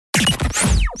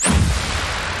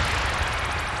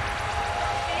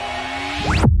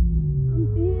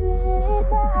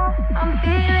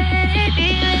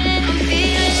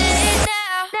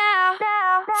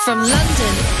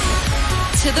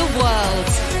to the world.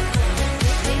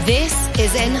 This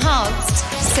is Enhanced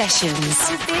Sessions.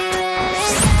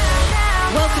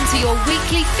 Welcome to your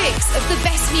weekly fix of the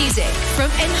best music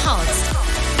from Enhanced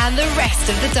and the rest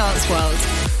of the dance world.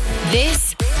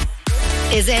 This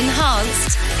is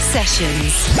Enhanced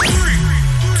Sessions. 3, 2,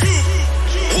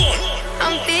 1.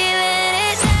 I'm feeling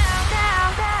it.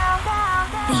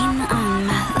 Lean on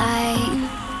my line.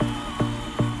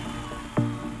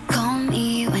 Call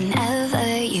me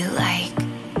whenever you like.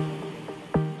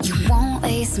 You won't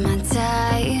waste my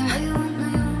time.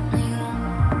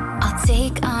 I'll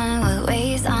take on what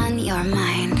weighs on your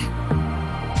mind.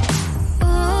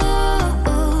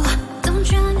 Ooh, don't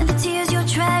drown in the tears you're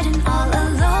treading all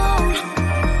alone.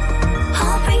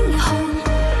 I'll bring you home.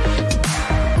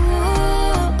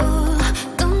 Ooh,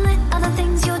 don't let all the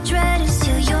things you're dreading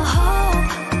steal your hope.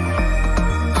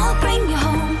 I'll bring you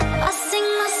home. I'll sing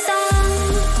my song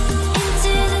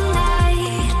into the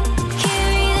night.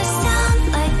 Carry the sound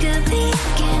like a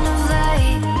beacon of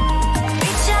light.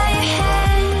 Reach out your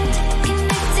hand,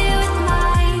 connect it with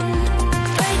mine.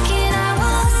 Breaking our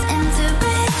walls into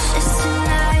bridges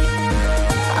tonight.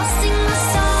 I'll sing my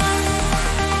song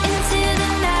into the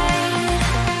night.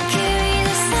 Carry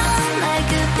the sound like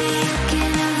a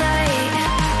beacon of light.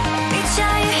 Reach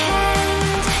out your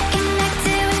hand, connect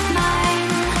it with mine.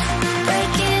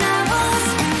 Breaking our walls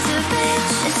into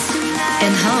bridges tonight.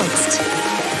 Enhanced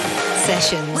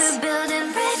Sessions. We're building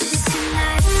bridges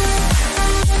tonight.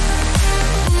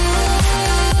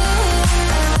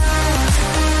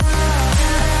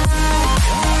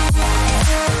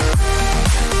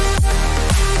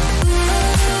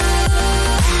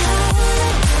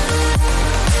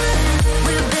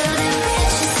 We're building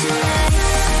bridges tonight.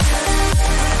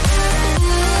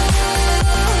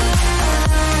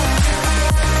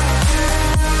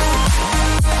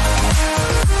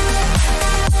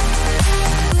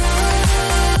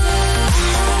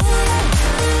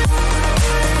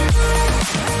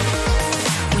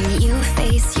 When you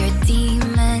face your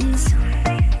demons,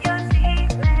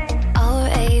 I'll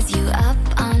raise you up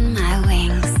on my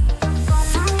wings.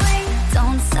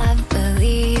 Don't stop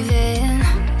believing.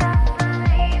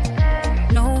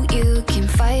 No, you can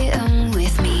fight 'em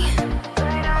with me.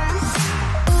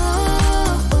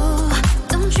 Ooh,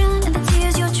 don't drown in the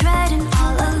tears you're dreading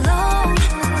all alone.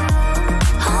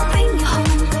 I'll bring you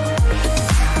home.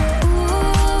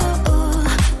 Ooh,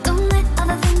 don't let all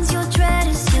the things you're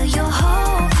dreading steal your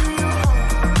hope.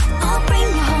 I'll bring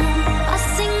you home. I'll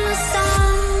sing my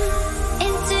song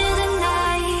into the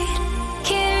night.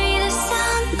 Carry the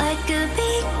sound like a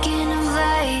beacon of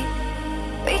light.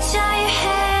 Reach out your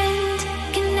hand,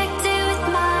 connect it with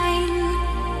mine.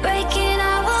 Breaking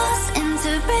our walls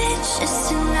into bridges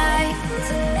tonight.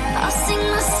 I'll sing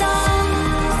my song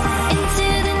into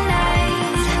the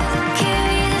night.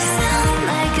 Carry the sound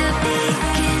like a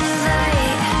beacon of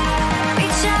light.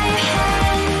 Reach out your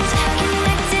hand,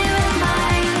 connect it with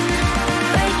mine.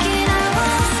 Breaking our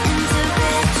walls into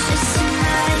bridges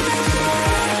tonight.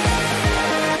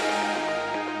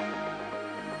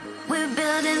 We're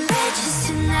building bridges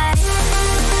tonight.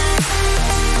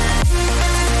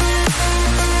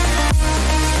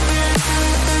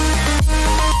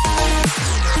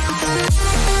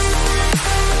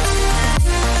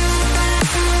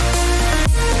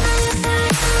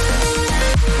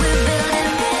 We're building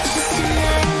bridges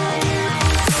tonight.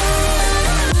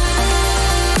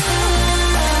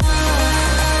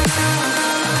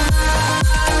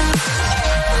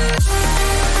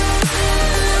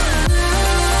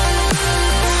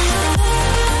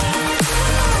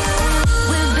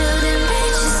 We're building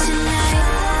bridges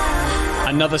tonight.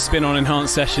 Another spin on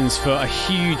Enhanced Sessions for a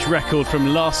huge record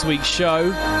from last week's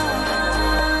show.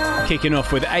 Kicking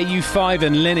off with AU5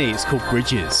 and Linny. It's called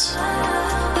Bridges.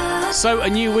 So a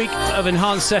new week of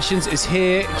Enhanced Sessions is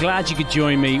here. Glad you could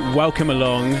join me. Welcome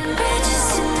along.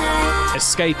 Bridges tonight.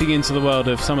 Escaping into the world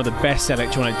of some of the best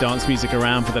electronic dance music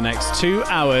around for the next 2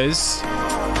 hours.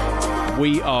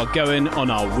 We are going on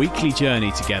our weekly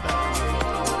journey together.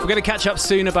 We're going to catch up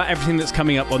soon about everything that's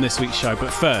coming up on this week's show,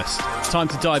 but first, time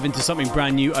to dive into something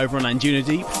brand new over on Anjuna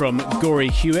Deep from Gory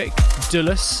Hewitt,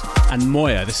 Dulles and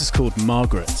Moya. This is called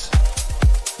Margaret.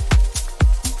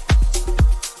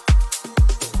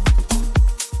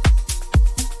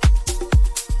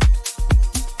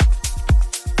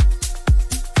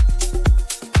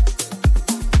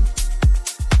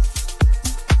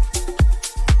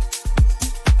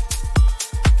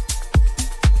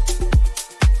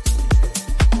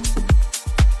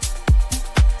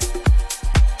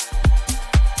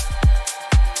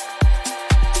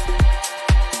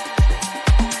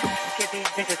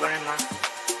 Grandma.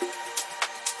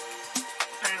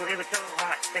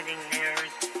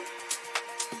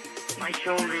 my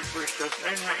shoulders were so,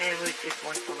 and it was just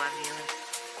wonderful. I'm healing.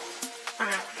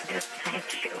 Just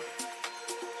thank you.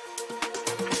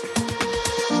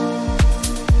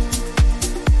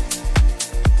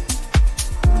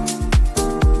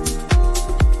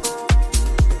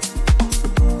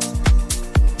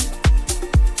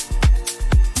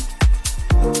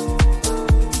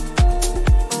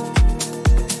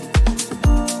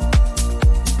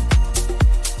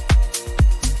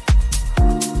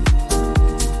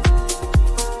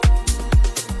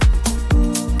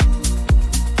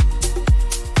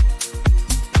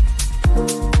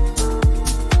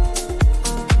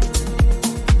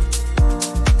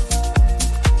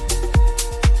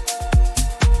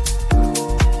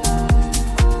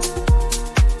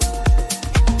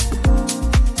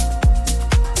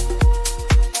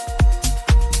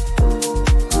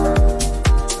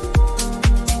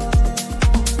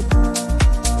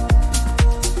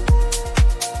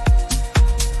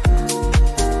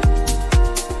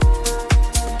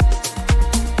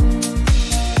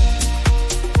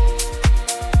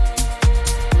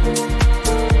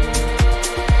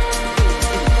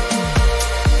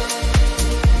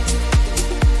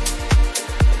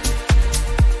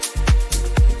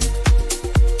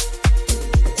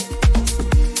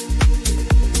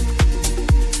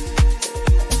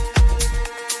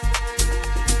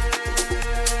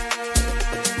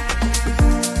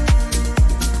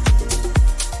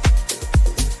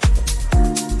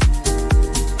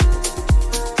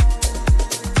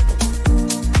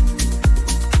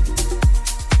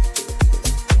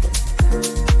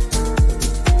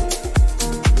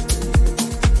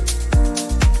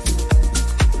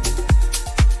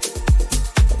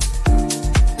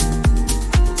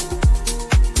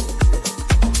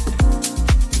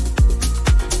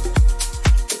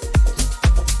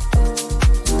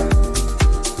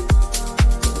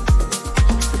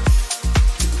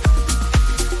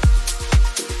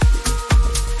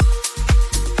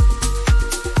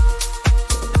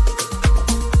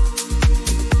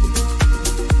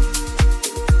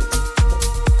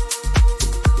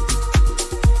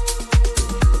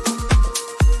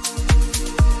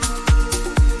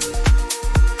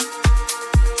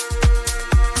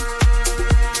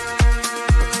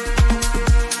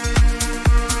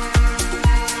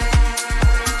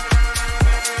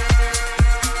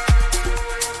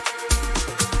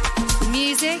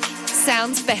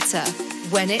 sounds better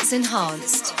when it's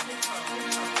enhanced.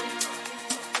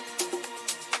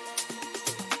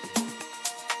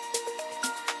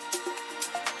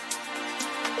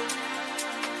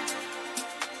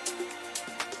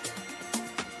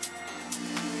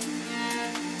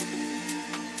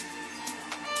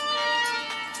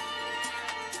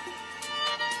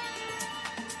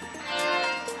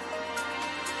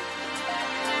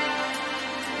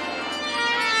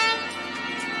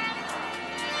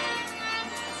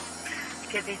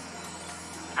 Kitty,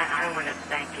 I want to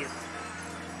thank you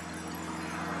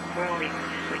for all your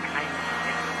sweet kindness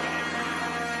every day.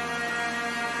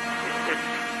 You're such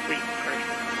a sweet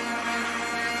person.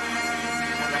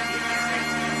 I love you too.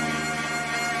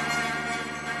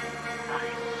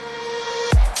 Bye.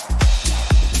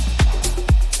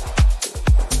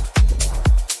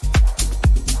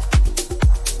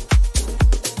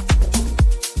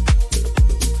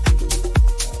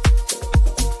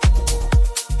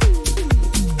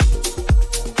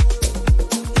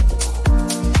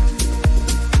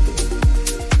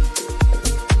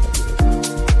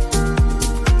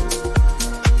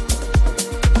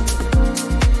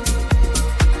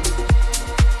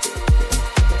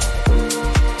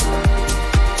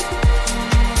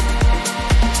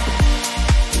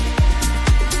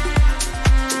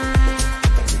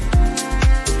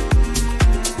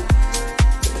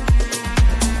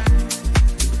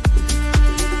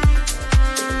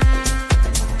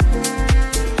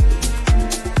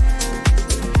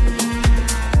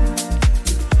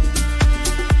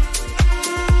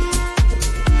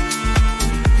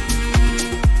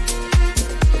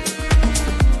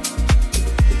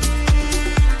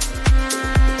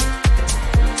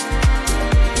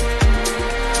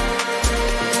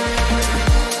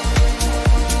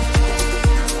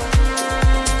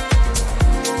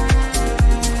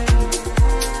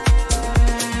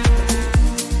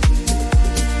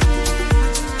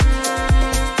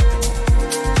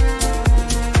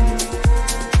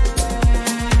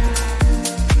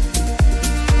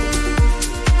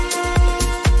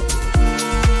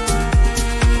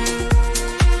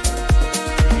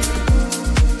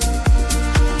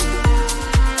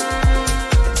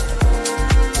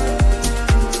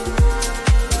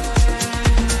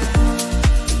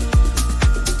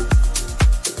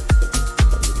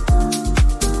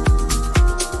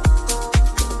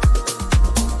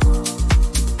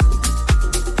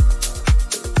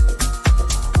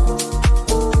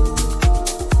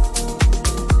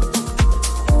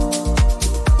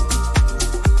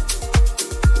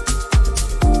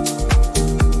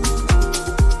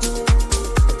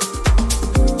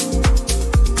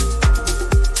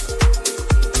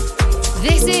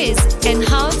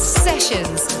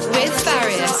 Sessions with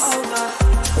Farius.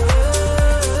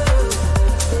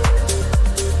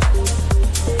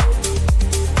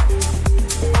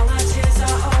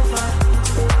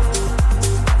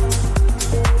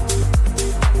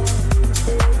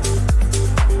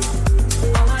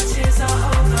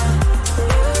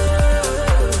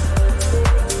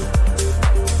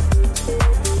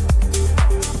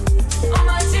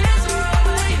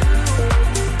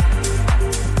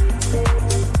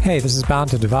 Hey, this is Bound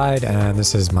to Divide, and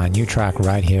this is my new track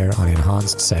right here on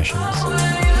Enhanced Sessions.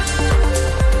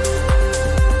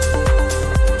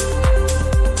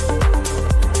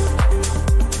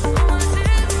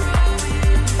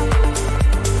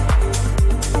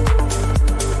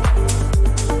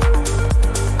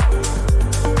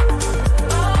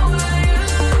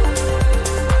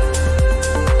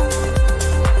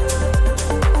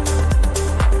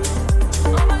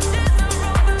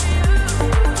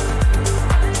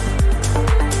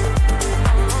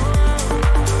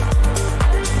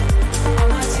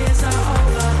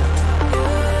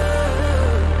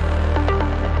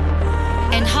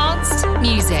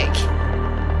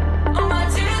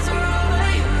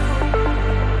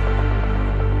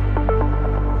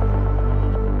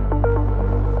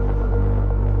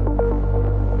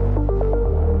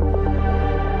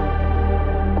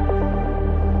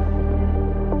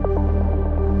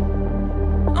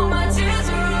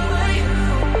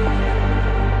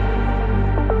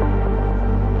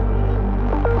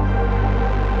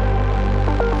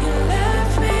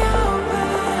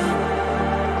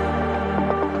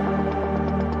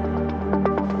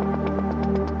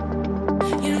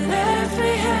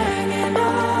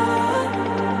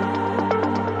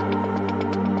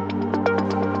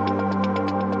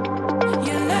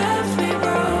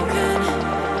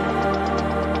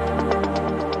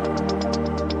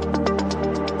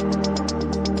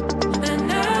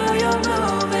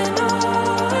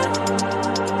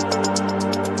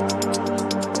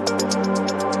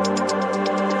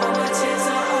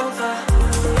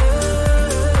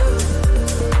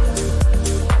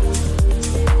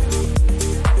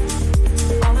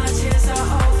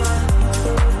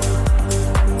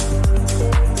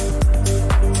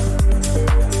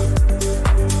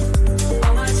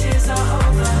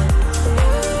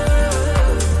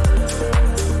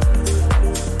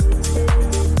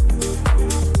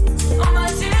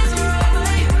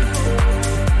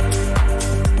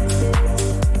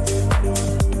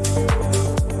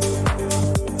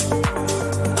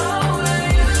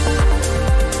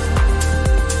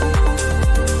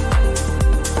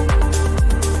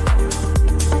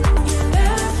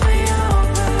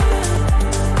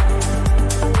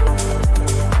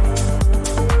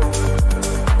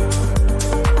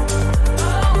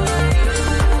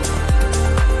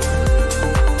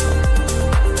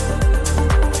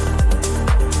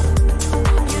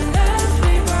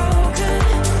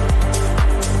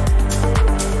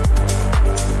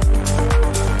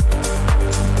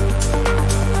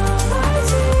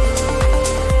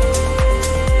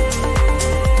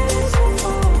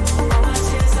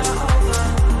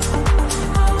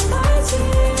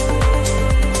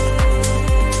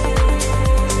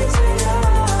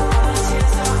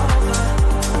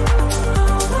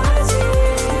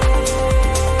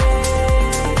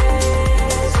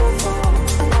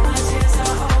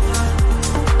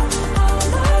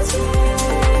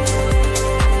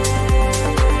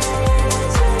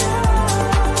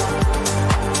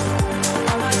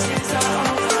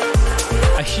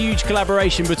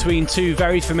 Collaboration between two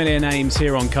very familiar names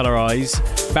here on Colour Eyes.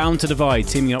 Bound to Divide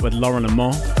teaming up with Lauren and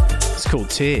Mo. It's called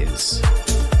Tears.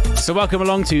 So welcome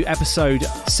along to episode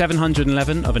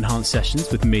 711 of Enhanced Sessions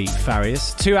with me,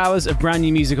 Farius. 2 hours of brand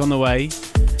new music on the way.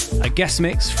 A guest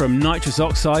mix from Nitrous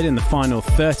Oxide in the final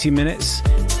 30 minutes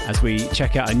as we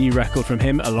check out a new record from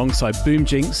him alongside Boom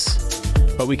Jinx.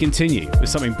 But we continue with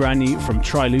something brand new from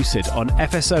Trilucid on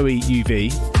FSOE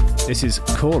UV. This is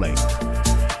Calling.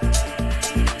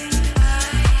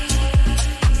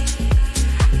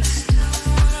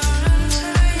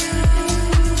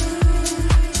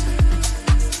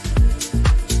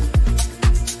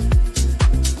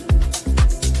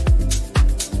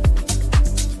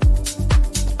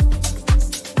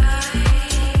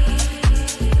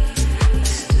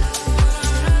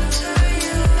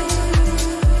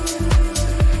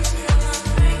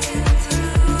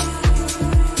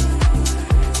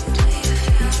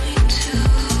 Do you feel me too?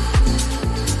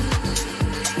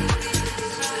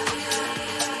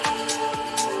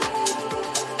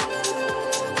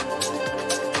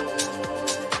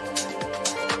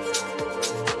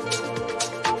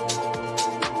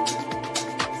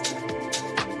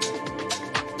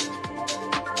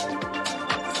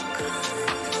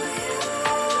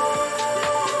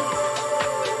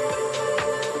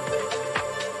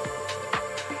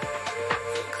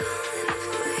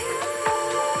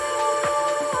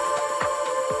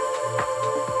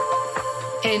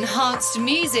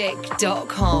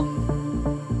 enhancedmusic.com.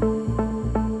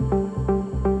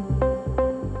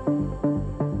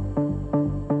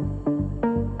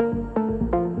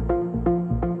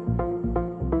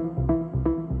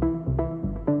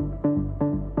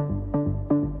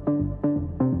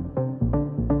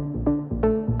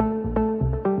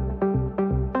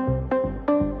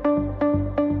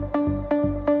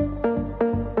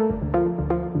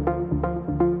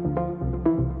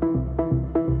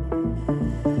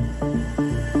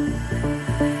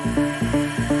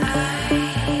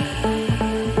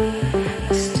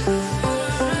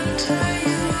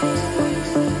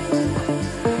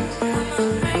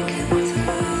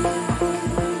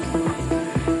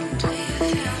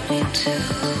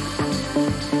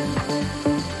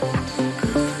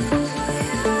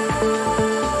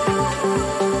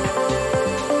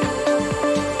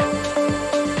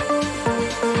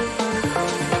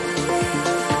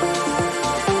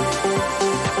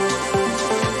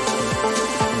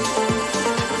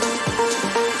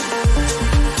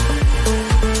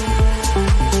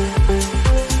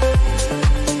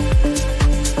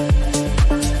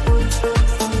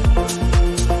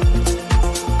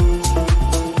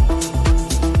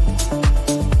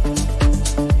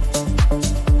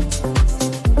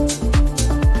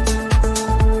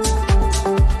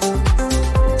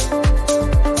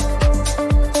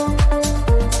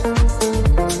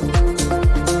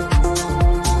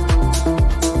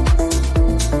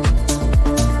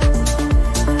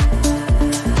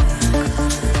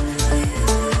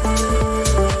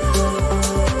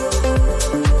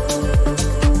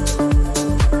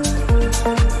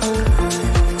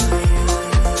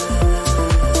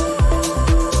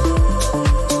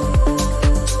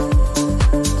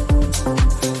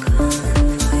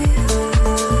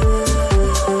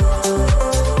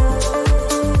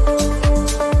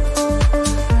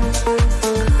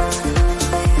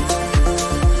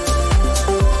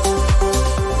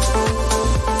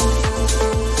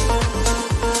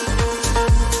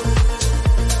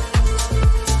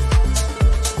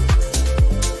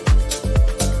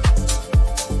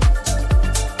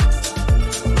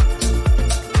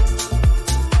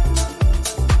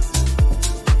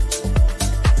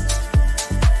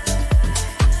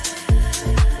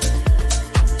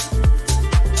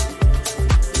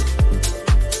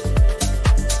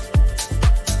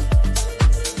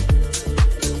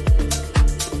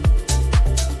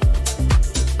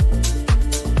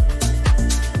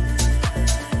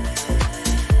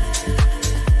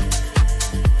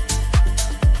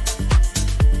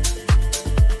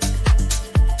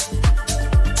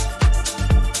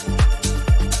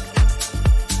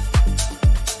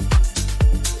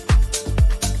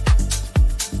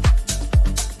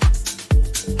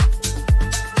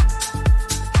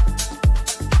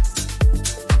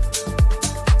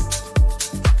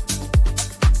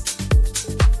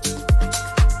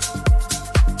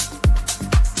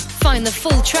 Find the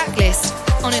full track list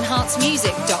on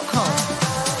enhancedmusic.com.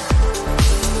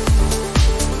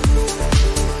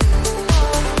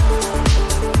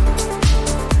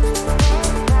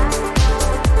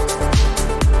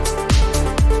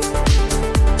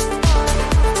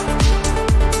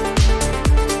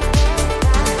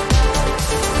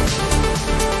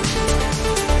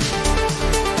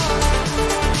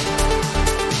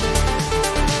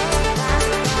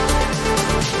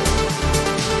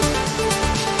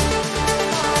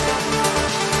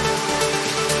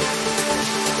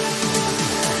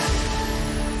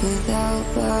 Without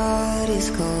bodies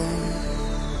cold,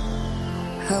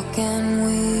 how can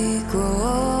we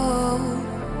grow?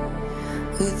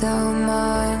 Without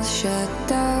minds shut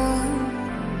down,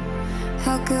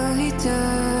 how could we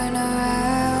turn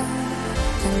around?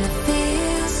 And it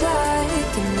feels like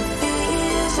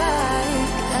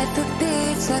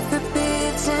life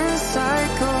repeats in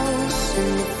cycles.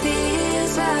 And it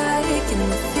feels like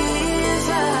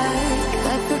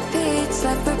life repeats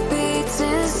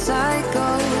in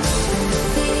cycles. And it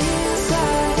feels like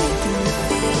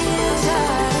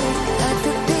life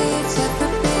repeats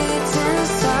in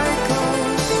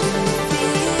cycles. And it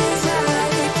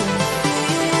feels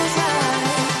like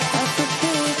life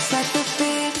repeats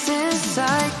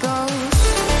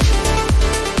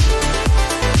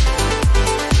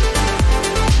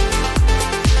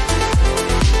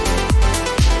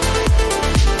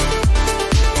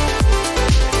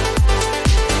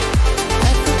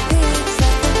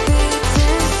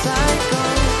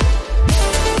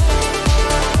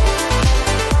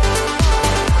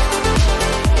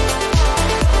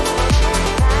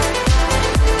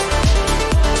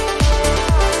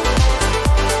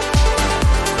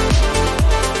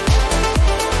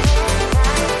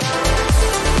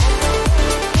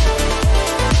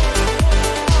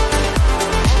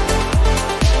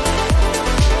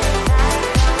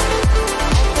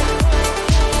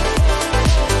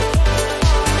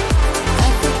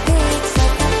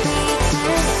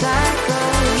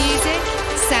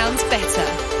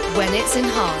It's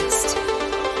Enhanced.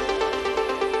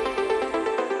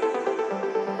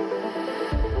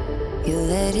 You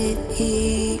let it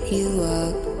eat you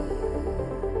up,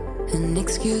 an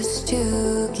excuse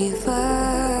to give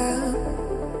up.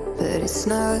 But it's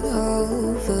not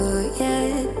over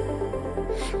yet,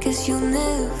 'cause you'll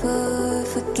never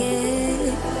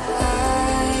forget. I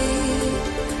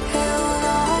held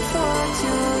on for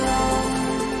too long,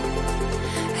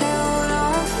 held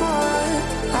on for,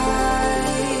 I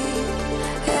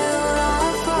held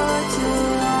on for too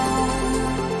long,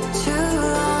 too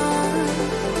long.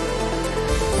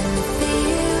 And it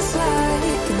feels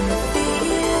like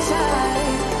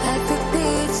life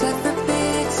repeats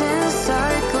in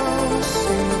cycles.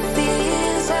 And it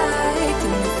feels like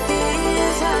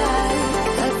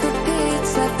life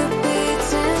repeats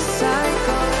in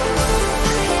cycles. I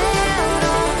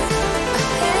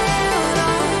held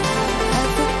on,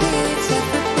 life repeats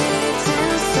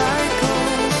in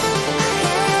cycles. I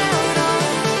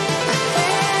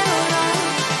held on,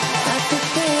 life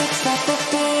repeats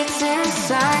in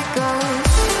cycles.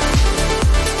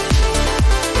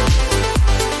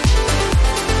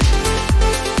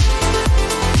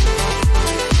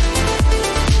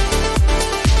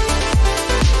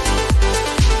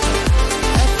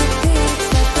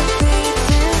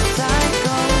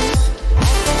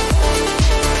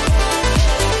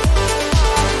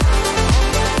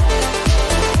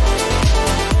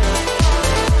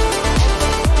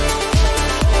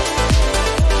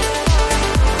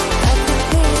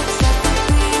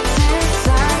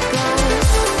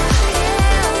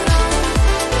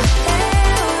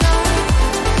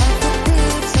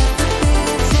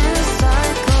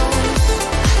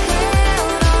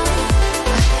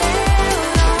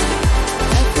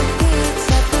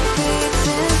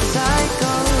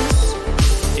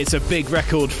 It's a big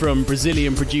record from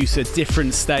Brazilian producer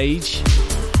Different Stage,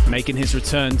 making his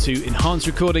return to Enhanced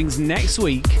Recordings next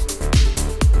week.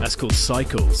 That's called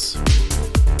Cycles.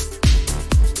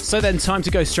 So then, time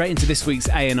to go straight into this week's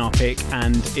A&R pick,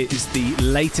 and it is the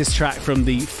latest track from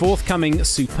the forthcoming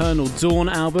Supernal Dawn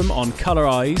album on Colour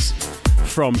Eyes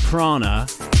from Prana.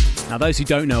 Now, those who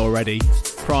don't know already,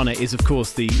 Prana is of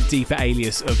course the deeper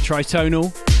alias of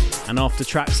Tritonal, and after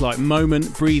tracks like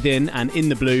Moment, Breathe In and In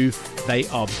the Blue, they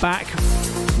are back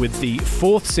with the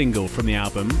fourth single from the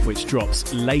album, which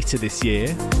drops later this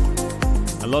year.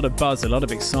 A lot of buzz, a lot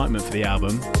of excitement for the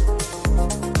album.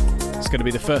 It's going to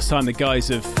be the first time the guys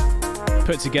have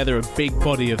put together a big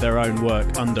body of their own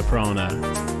work under Prana.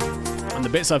 And the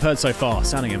bits I've heard so far,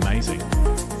 sounding amazing.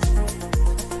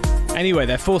 Anyway,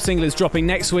 their fourth single is dropping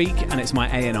next week, and it's my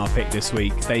A&R pick this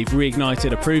week. They've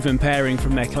reignited a proven pairing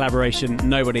from their collaboration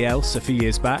Nobody Else a few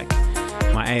years back.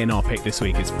 My A&R pick this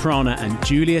week is Prana and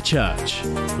Julia Church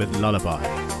with Lullaby.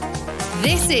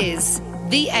 This is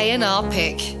the A&R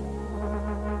pick.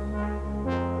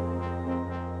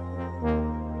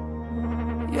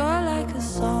 You're like a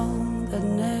song that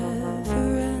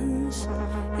never ends.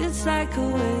 It's like a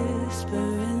whisper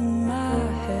in my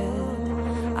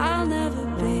head. I'll never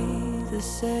be the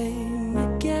same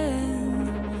again.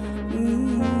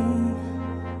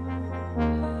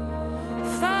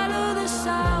 Follow the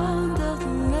sound of the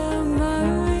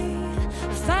memory,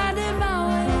 finding my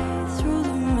way through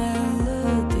the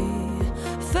melody.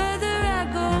 Further I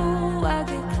go, I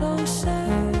get closer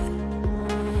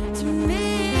to me.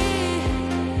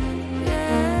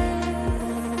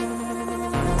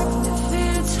 If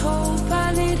it's hope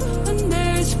I need when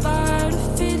there's fire to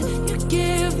feed, you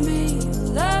give me a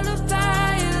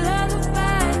lullaby, a lullaby.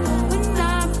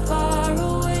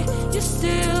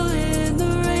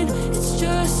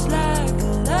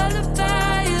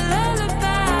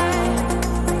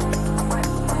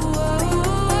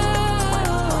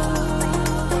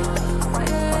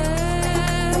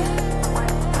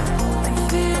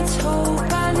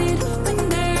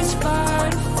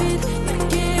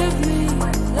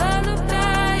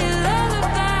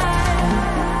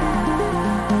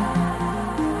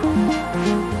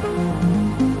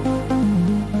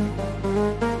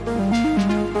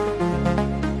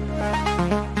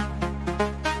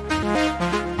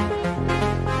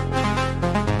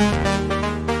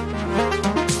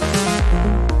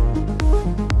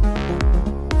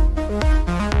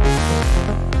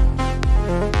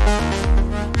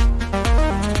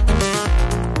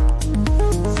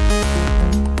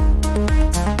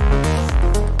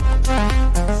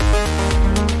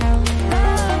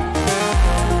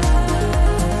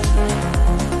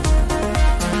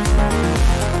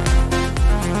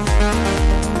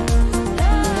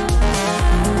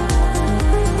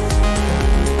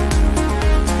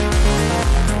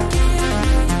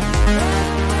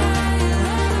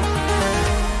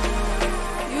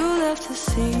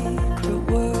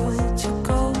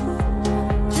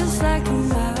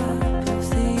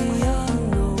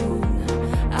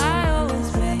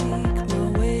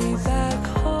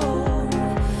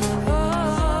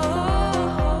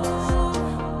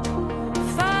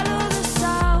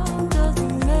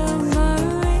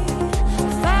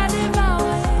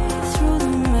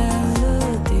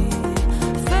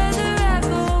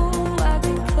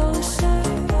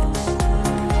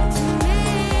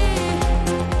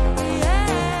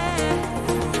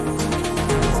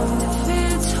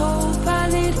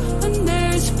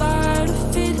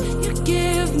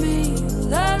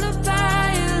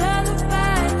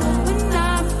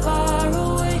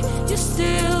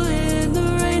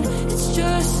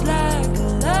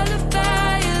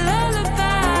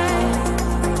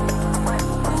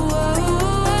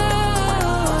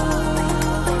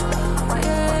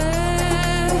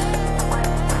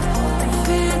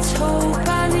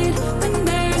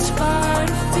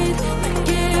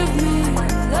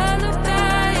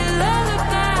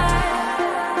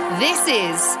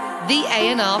 is the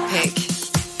A&R pick.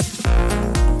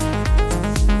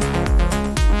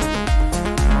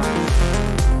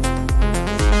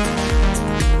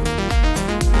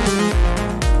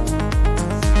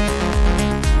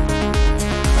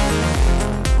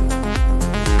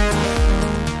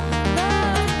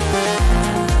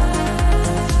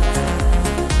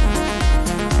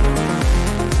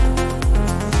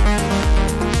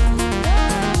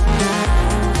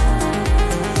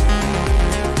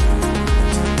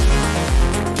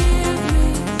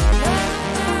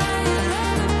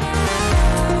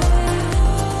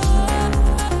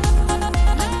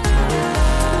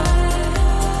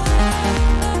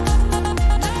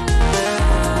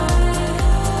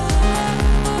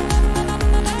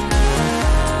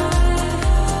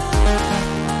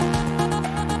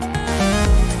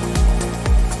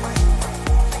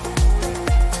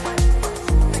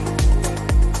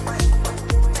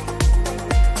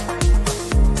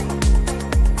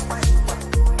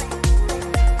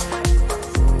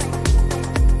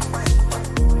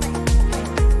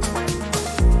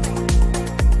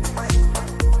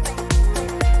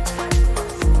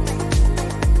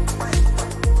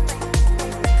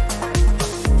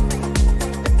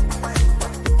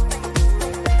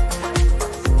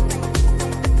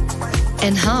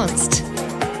 Enhanced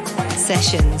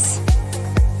Sessions.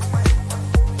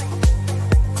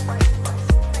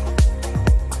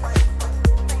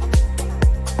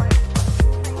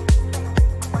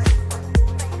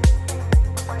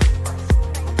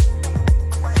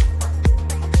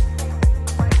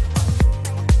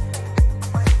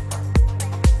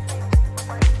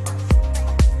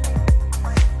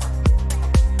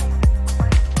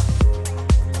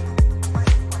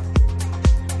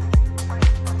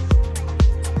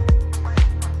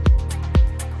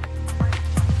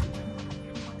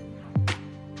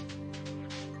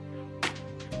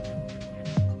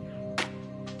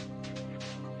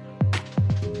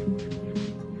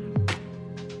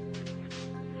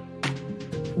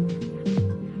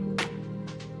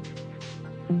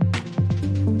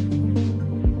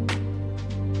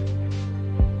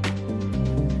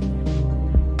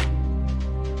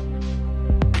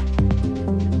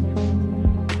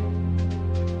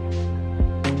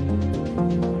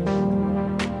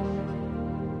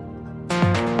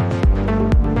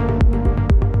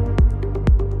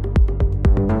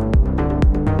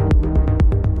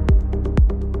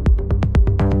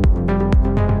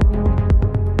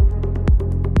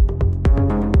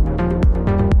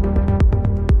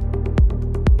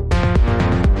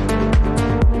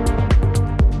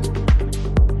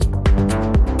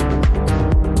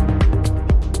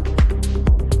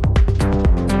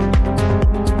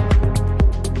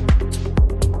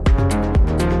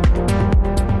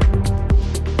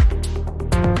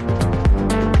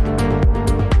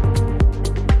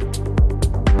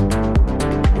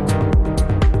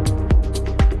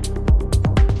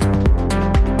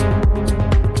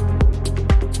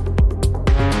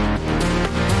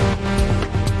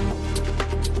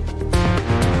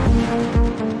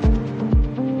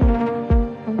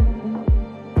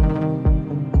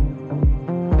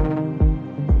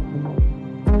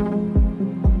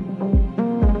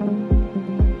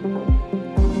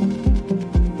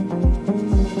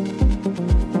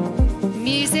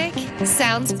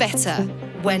 Sounds better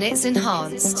when it's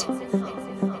enhanced.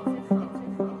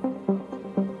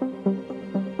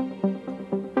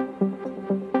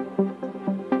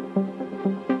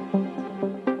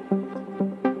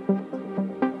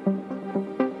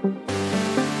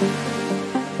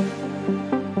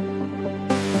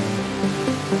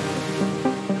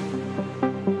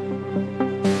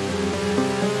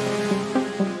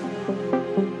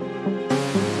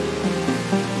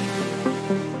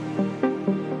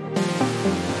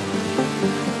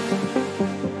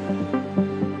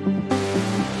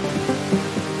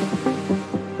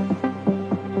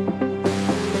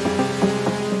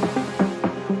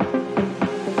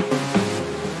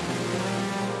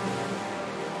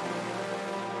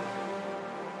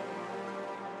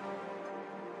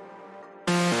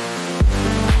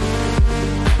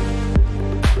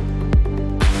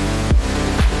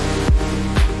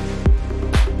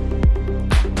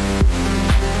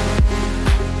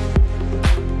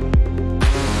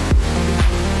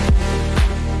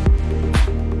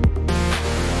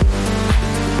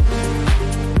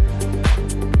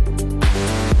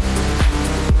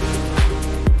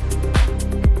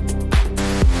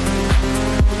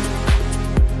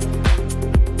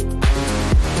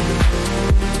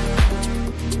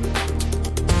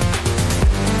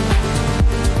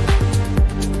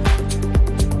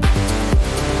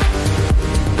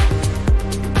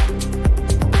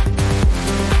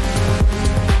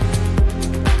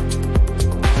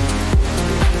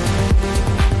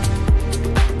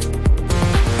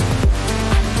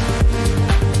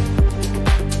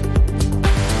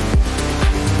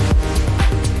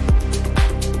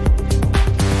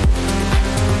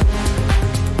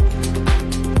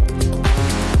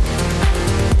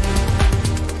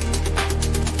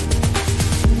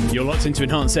 Into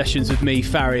Enhanced Sessions with me,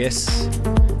 Farius.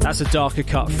 That's a darker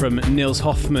cut from Nils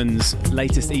Hoffman's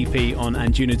latest EP on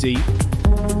Anjuna Deep.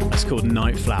 That's called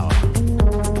Night Flower.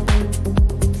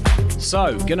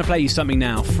 So, gonna play you something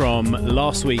now from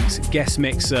last week's guest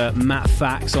mixer Matt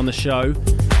Fax on the show.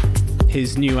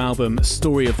 His new album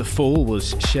Story of the Fall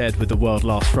was shared with the world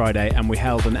last Friday, and we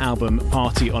held an album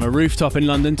party on a rooftop in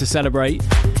London to celebrate.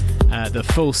 The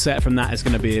full set from that is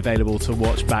going to be available to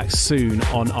watch back soon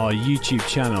on our YouTube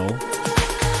channel.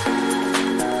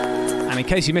 And in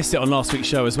case you missed it on last week's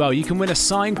show as well, you can win a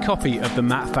signed copy of the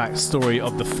Matt Fax Story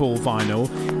of the Fall vinyl.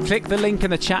 Click the link in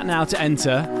the chat now to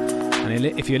enter. And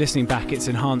if you're listening back, it's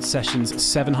Enhanced Sessions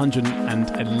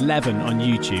 711 on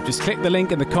YouTube. Just click the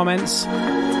link in the comments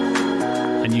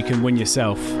and you can win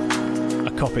yourself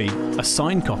a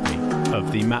signed copy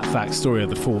of the Matt Fax Story of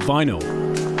the Fall vinyl.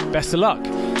 Best of luck.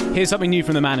 Here's something new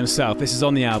from the man himself. This is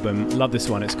on the album. Love this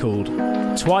one. It's called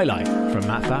Twilight from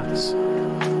Matt Fax.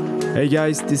 Hey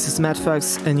guys, this is Matt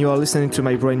Fax and you are listening to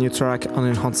my brand new track on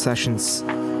Enhanced Sessions.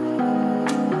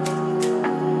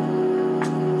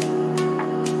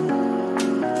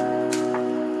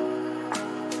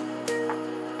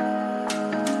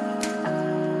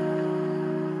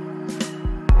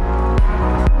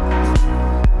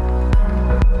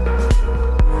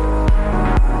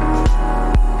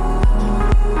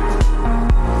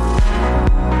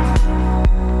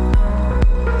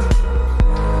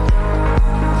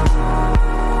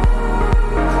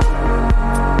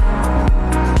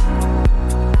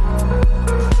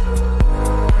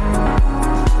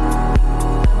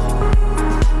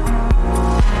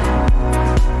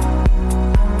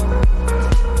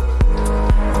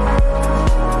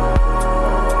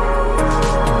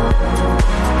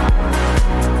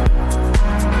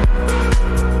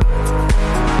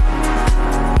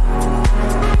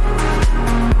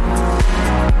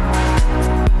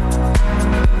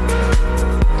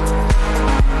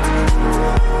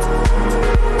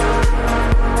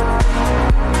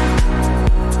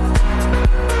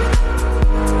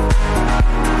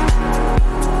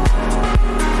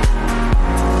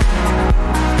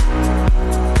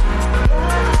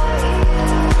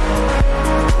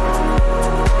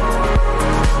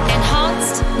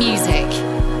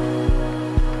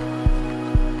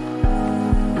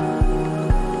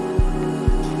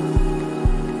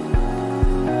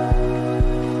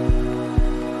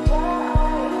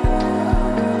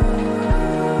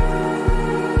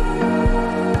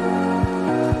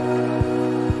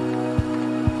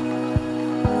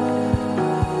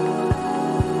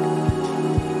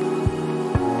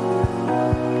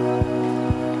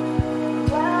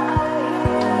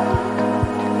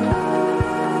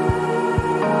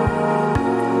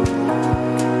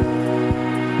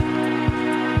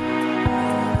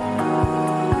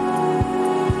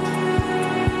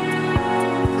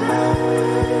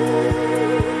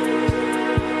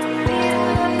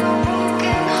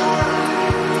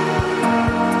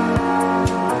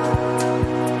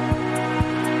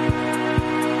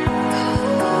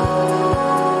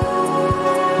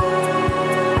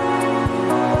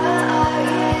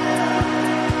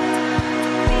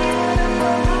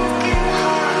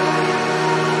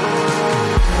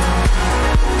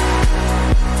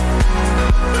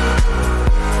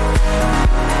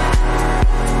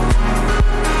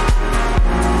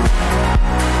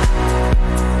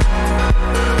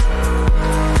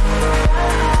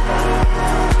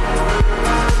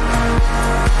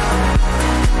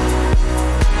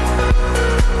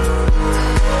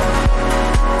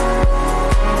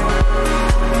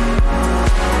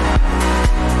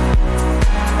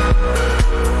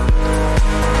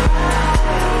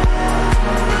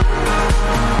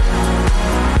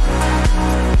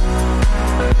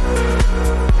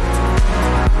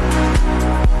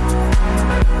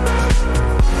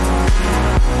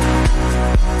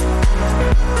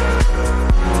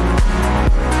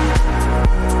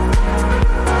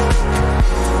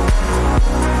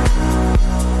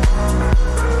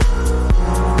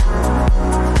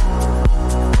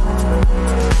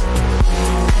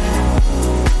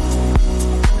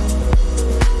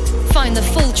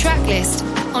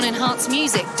 on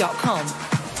enhancemusic.com.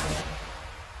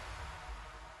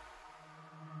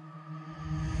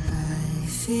 I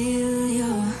feel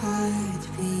your heart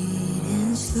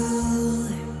beating slower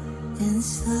and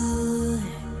slower.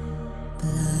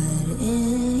 Blood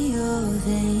in your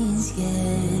veins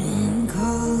getting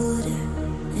colder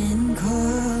and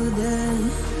colder.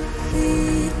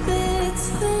 Read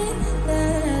between the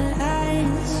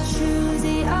lines, choose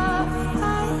the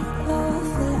fight of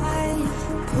life.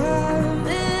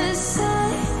 Promise I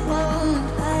won't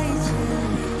lie to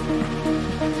you.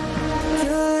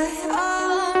 You're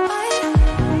all mine.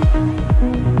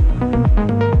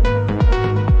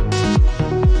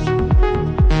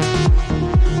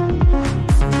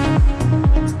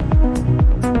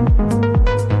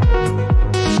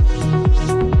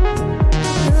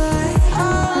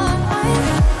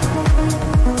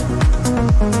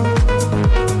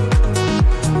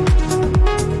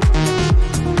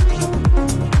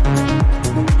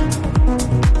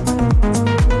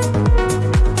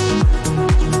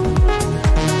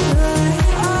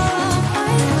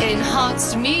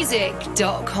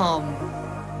 enhancedmusic.com.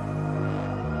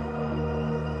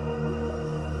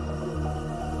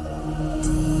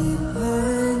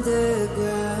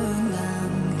 Underground,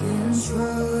 I'm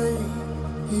controlling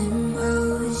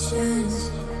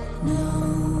emotions.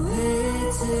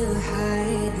 Nowhere to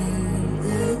hide in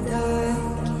the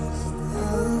darkest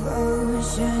of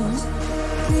oceans.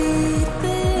 Read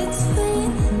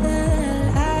between the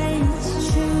lines,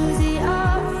 choosy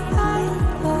or fight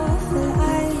or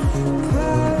flight.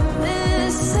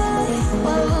 Promise I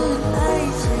won't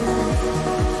lie to you.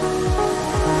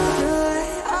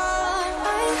 You're all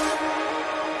mine.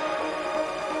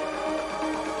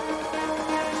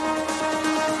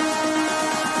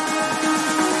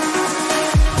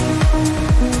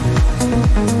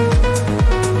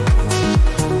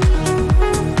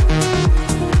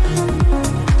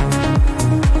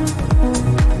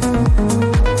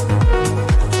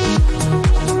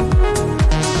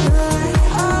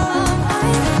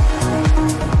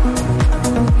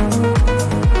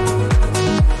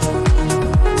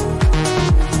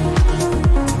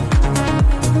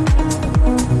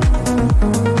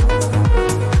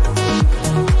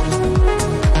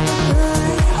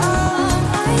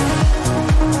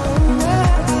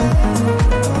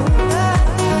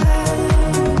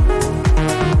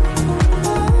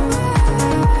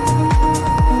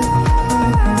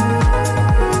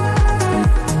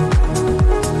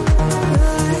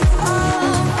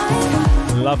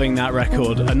 Loving that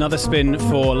record. Another spin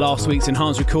for last week's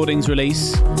Enhanced Recordings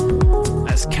release.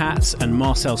 That's Kat and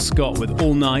Marcel Scott with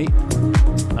All Night.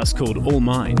 That's called All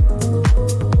Mine.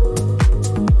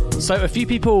 So a few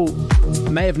people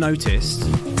may have noticed,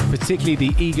 particularly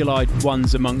the eagle-eyed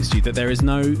ones amongst you, that there is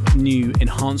no new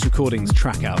Enhanced Recordings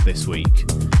track out this week.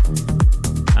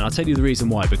 And I'll tell you the reason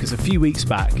why, because a few weeks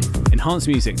back, Enhanced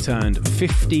Music turned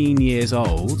 15 years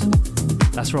old.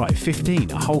 That's right,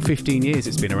 15. A whole 15 years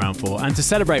it's been around for. And to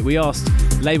celebrate, we asked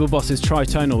label bosses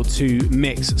Tritonal to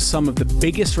mix some of the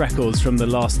biggest records from the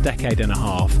last decade and a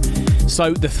half.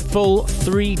 So the full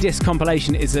 3-disc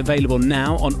compilation is available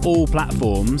now on all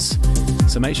platforms.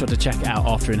 So make sure to check it out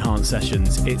after Enhanced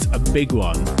Sessions. It's a big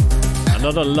one. A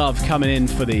lot of love coming in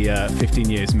for the 15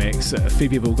 years mix. A few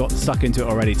people got stuck into it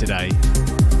already today.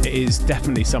 It is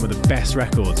definitely some of the best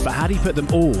records, but how do you put them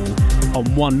all on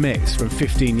one mix from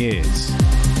 15 years?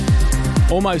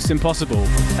 Almost impossible.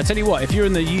 I tell you what, if you're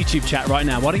in the YouTube chat right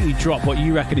now, why don't you drop what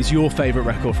you reckon is your favourite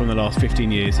record from the last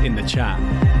 15 years in the chat?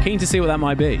 Keen to see what that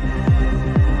might be.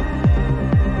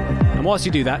 And whilst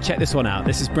you do that, check this one out.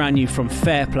 This is brand new from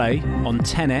Fairplay on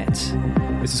Tenet.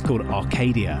 This is called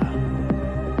Arcadia.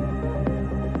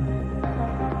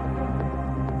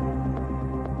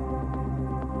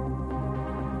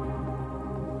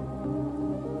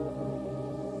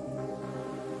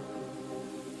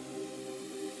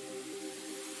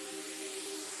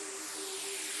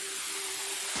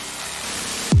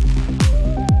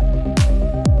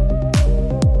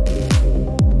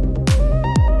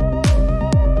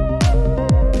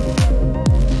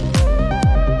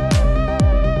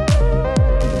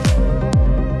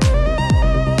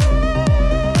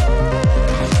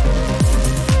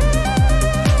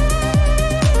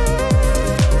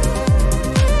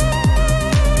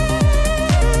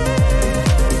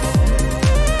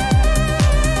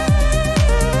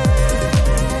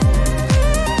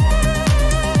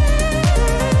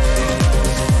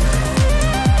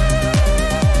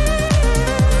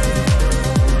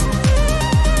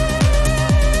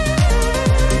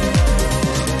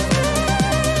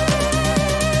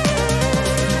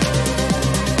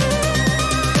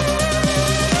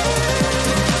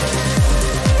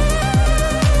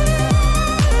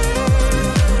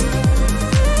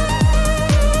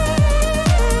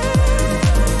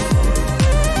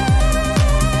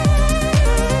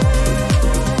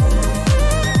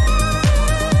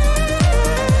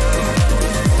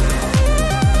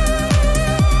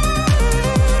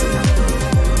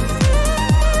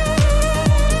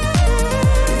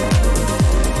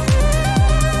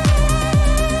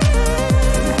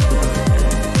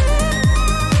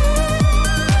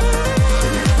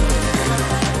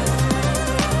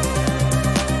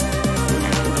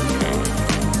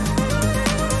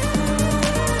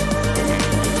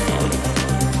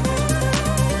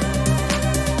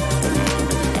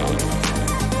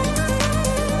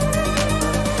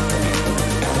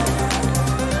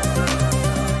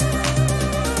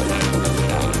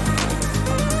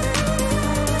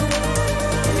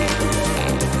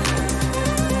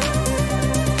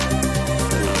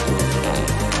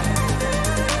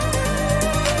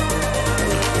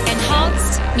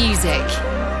 music.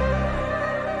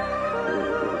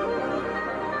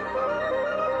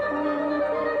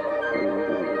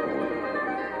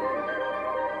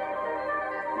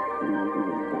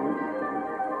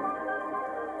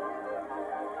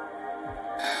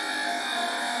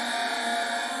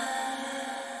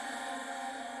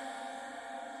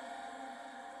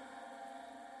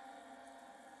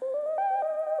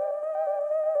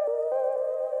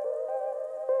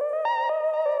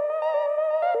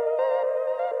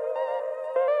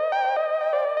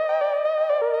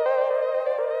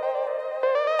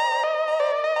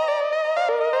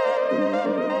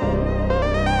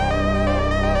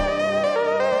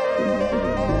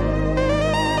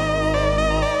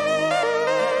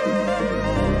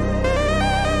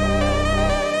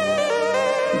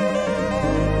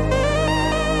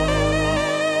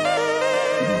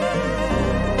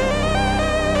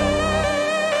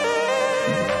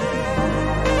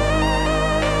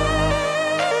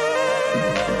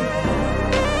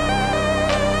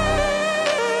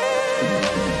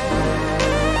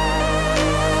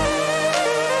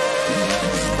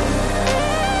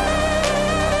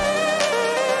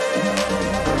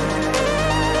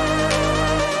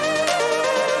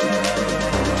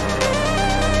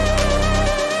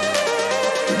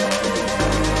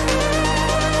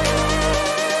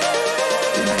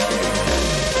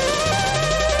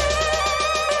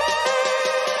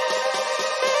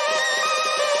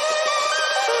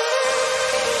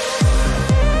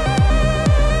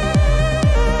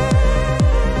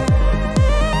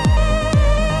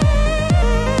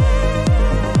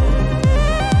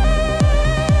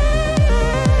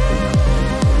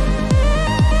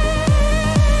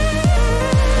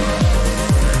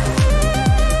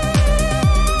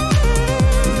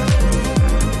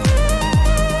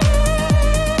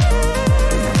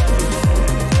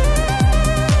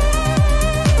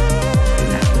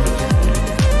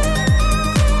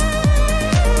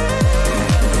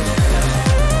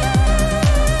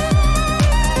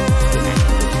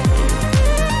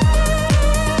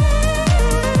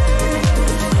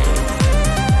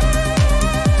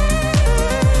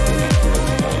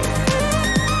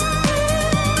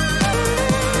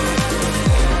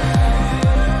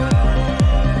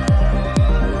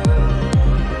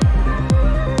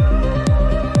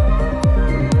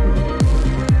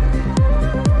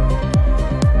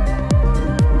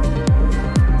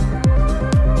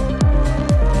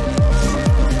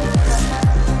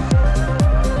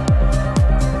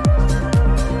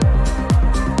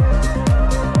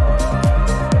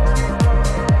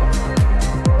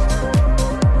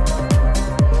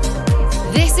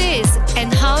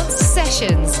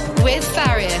 with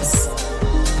Farius.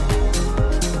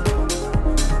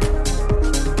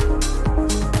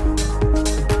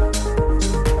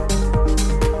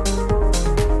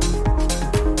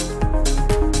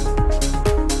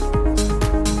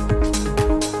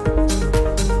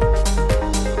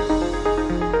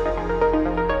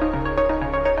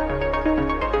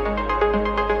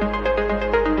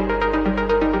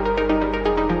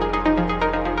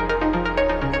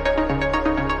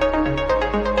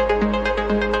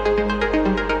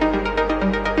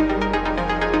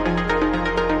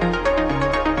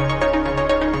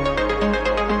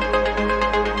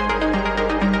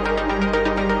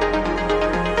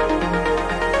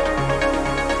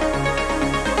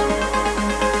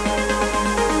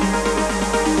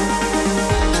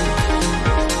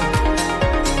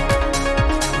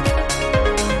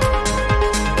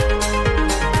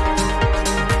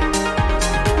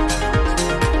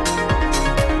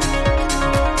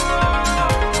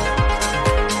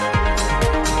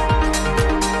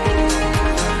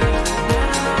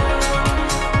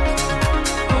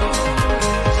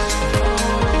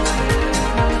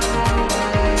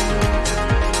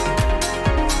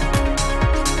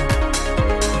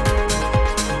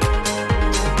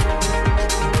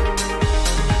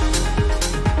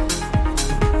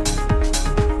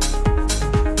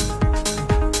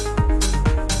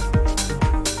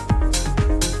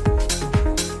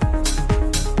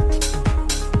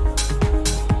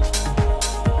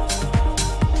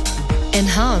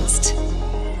 Enhanced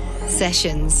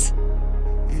Sessions.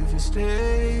 If you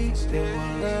stay, stay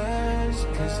with us,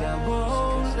 'cause I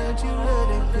won't let you let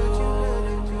it go.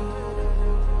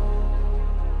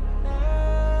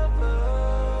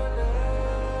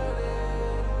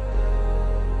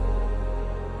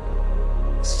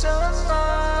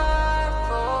 Sunlight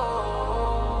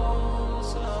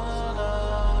falls on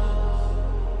us.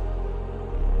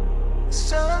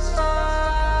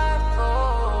 Sunlight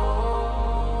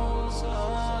falls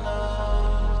on us.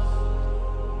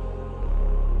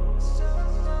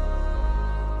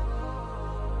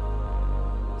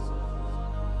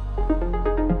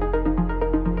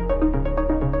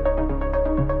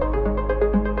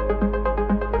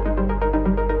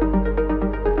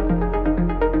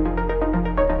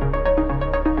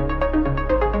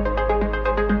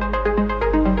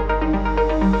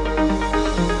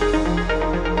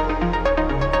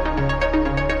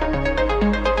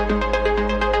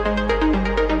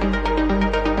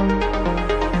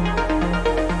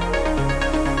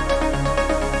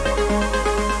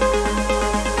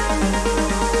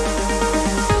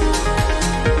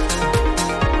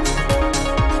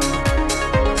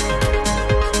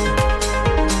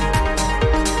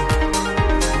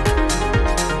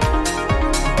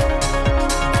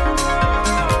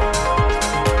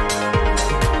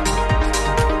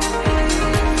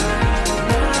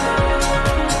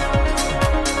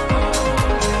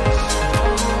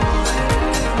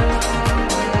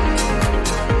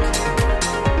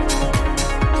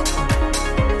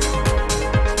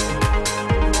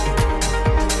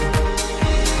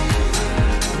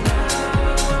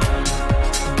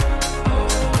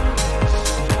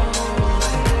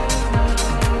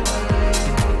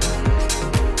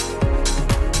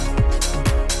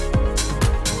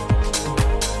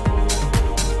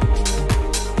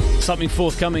 Something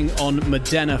forthcoming on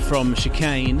Modena from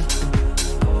Chicane.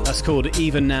 That's called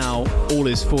Even Now, All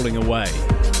Is Falling Away.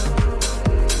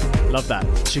 Love that.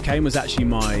 Chicane was actually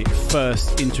my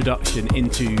first introduction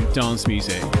into dance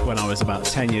music when I was about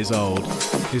 10 years old.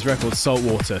 His record's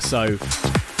Saltwater, so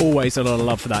always a lot of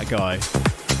love for that guy.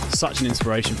 Such an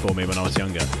inspiration for me when I was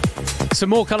younger. Some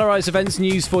more Colorized events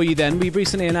news for you then. We've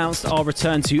recently announced our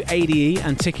return to ADE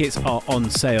and tickets are on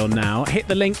sale now. Hit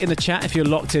the link in the chat if you're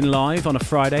locked in live on a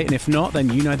Friday, and if not,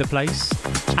 then you know the place.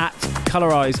 At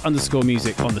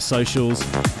Colorize_music on the socials.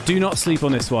 Do not sleep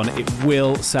on this one. It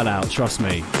will sell out, trust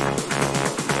me.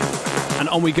 And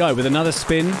on we go with another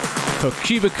spin for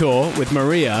Cubicore with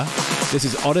Maria. This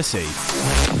is Odyssey.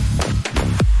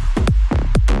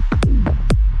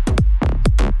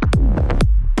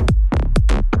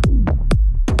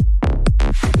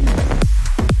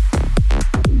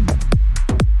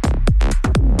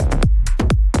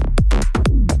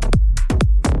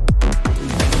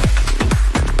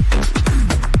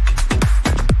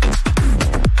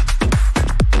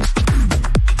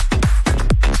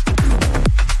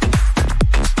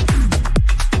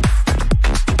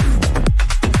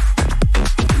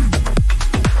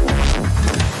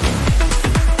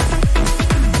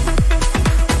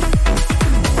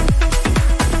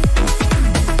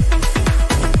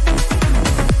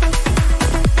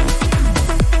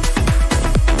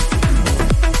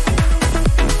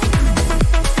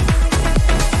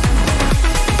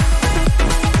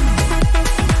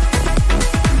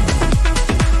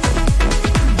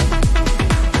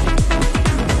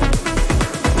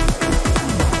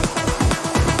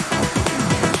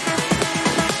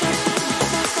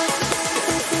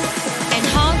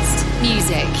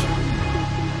 music.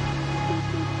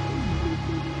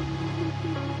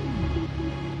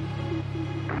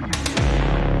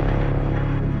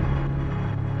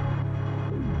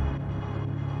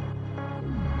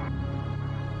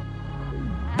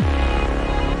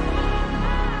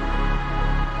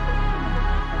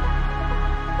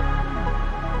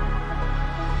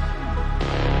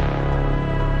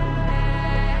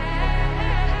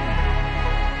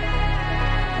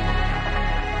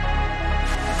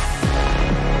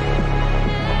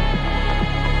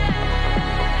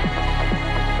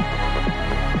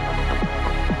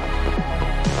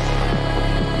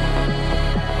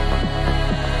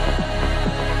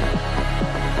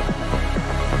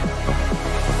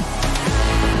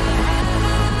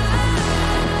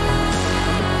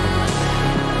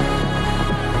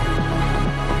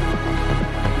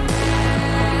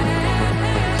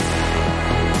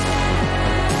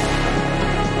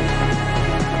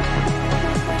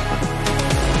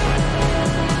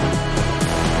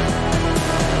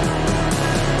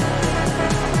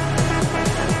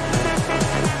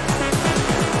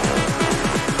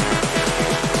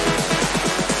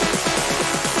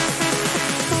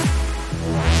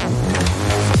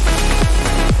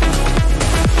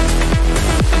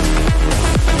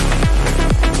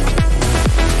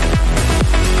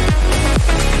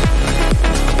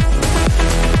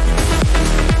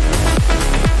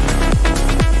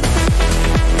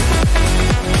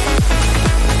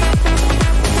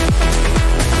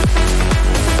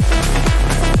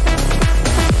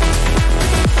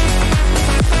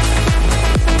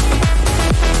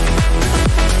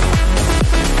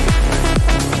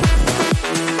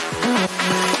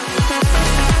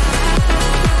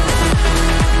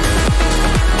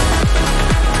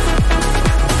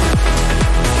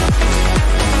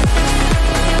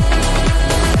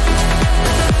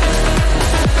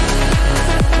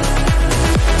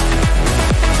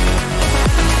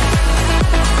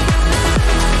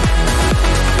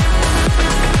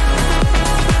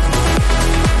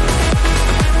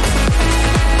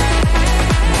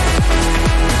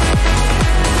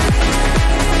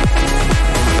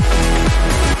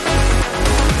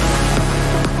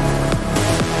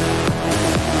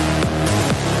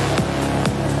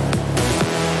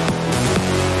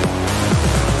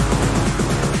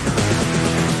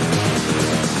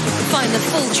 Find the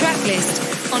full track list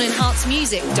on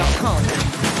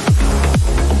enhancedmusic.com.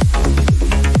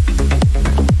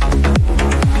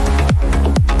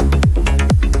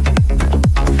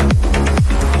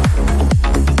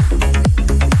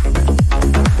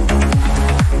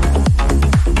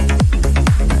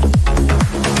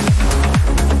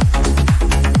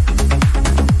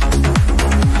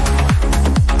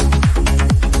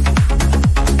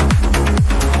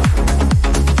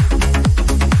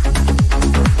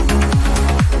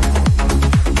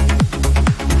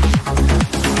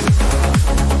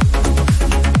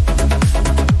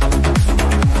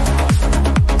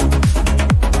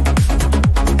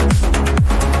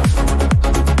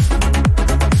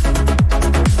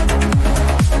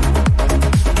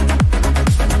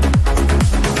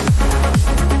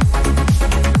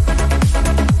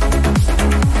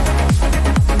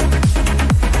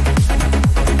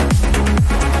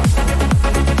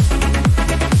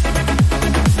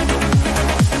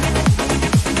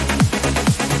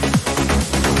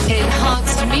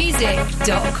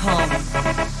 enhancedmusic.com.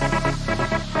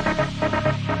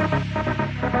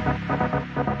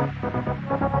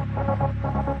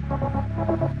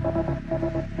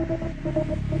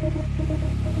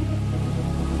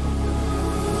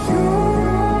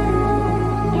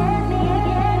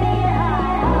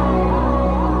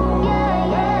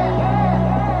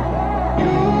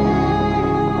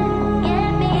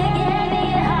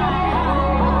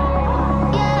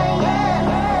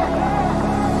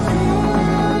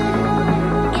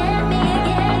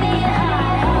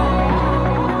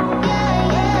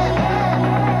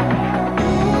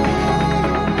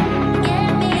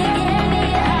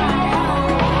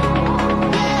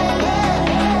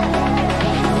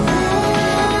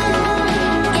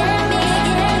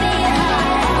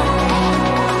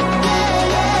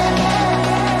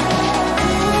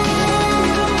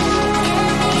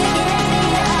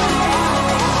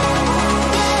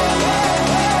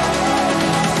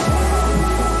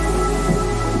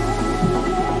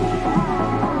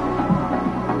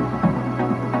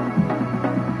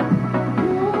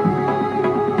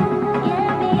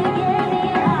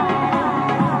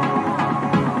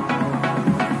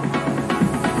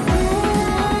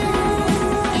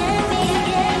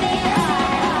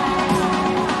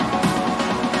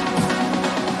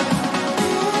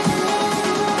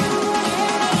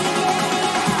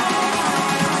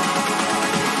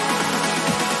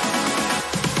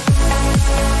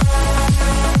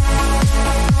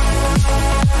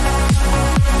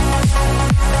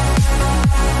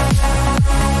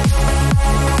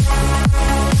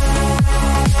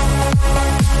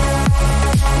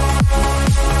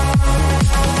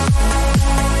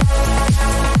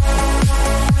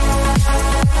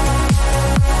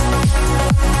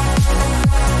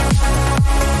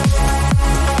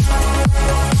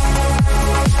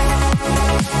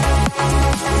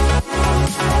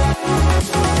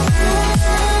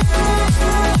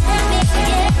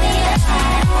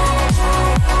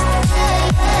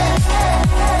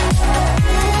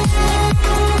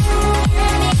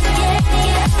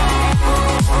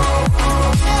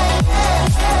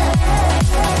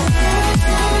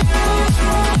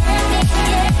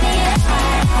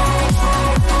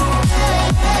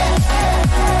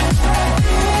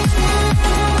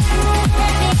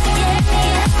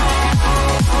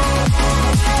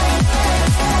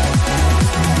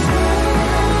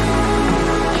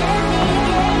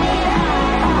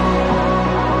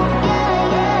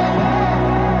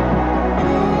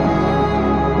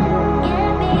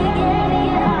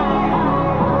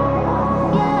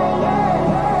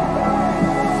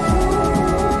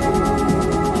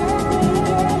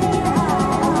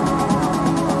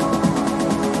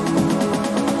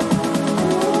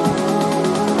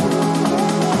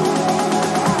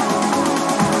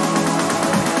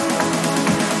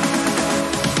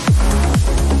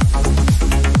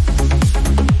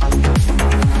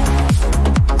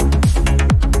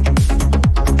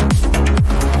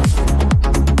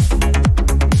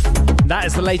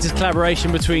 latest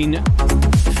collaboration between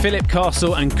Philip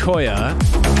Castle and Koya,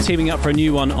 teaming up for a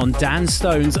new one on Dan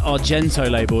Stone's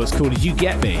Argento label. It's called You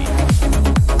Get Me.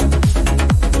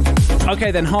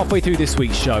 Okay, then halfway through this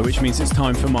week's show, which means it's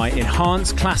time for my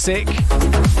Enhanced Classic.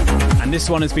 And this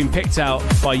one has been picked out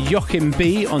by Joachim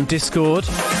B on Discord.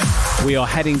 We are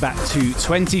heading back to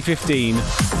 2015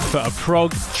 for a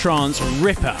prog trance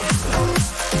ripper.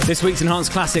 This week's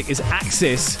Enhanced Classic is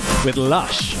Axis with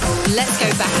Lush. Let's go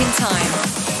back in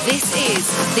time. This is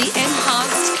the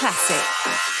Enhanced Classic.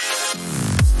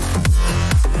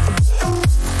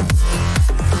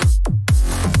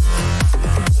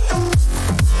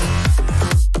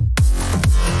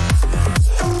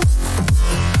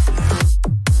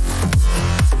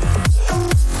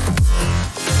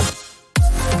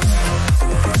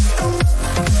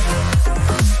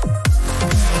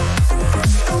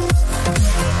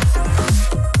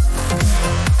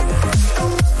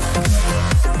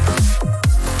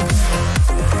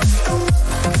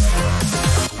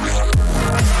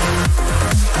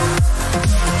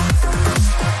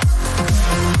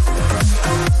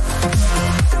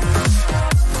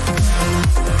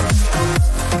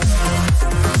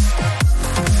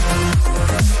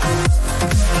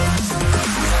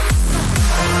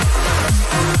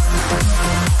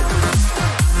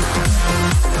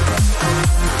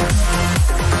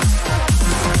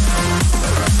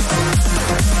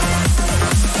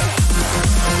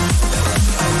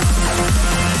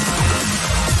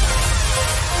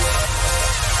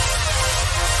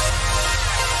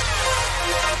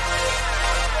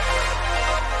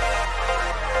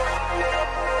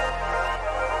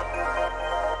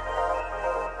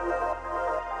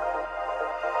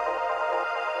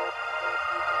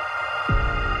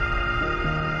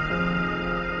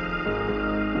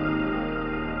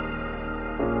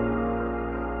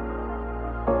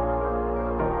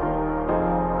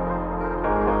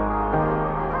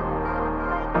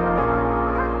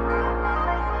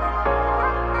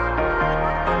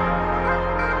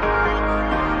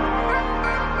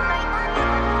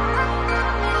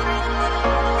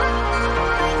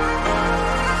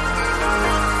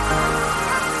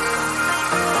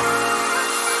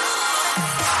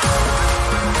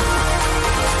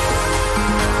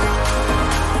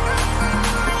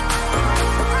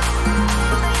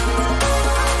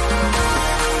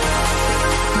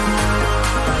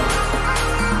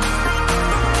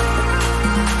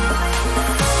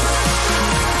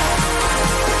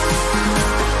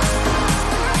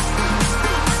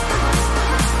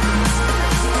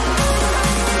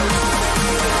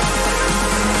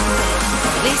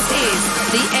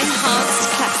 The Enhanced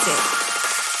Classic.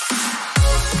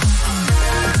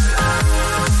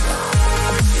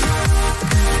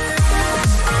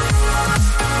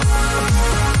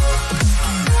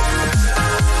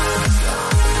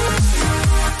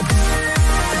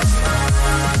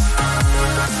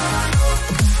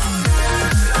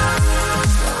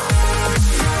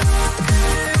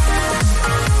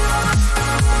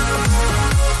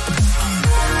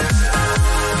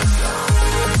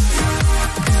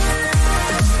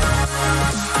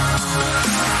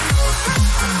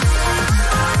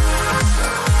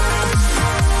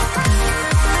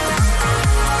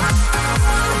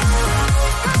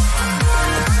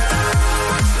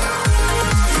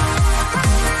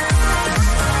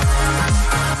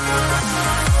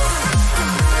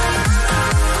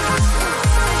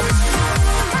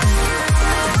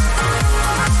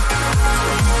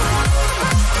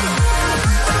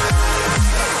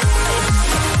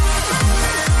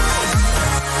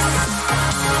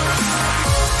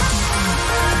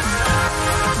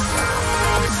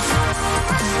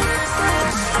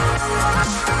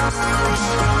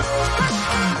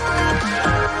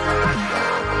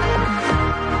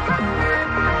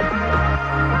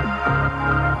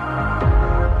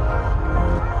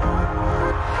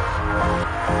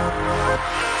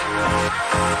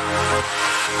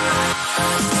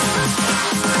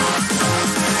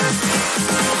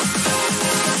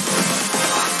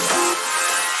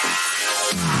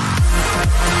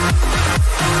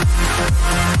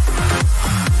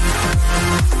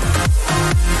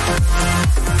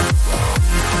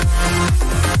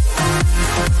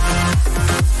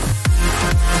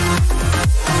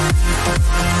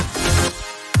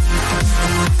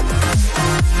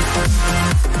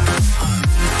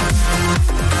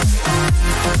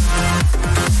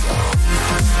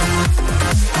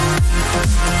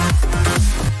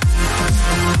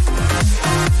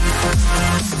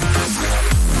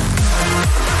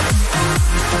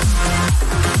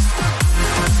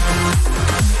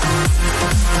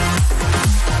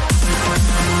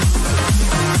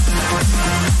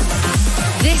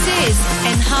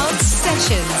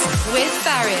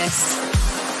 Farius.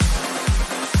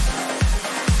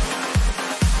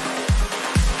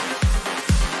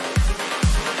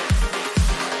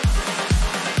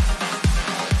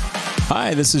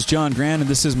 Hi, this is John Grant, and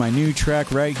this is my new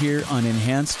track right here on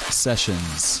Enhanced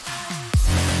Sessions.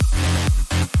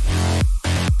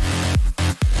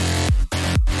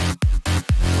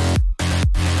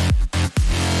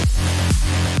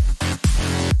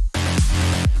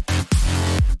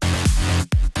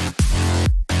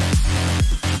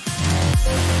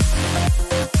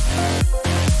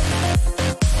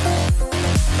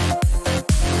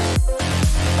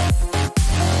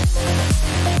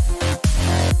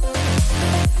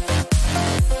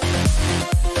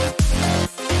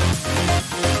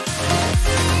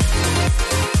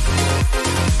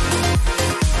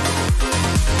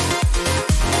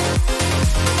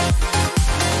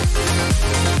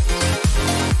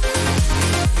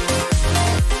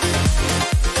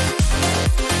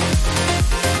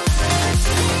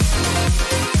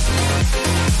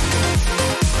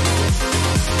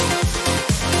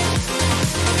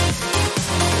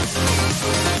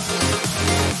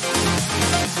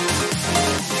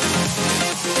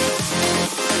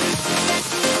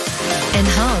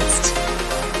 Enhanced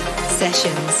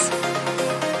Sessions.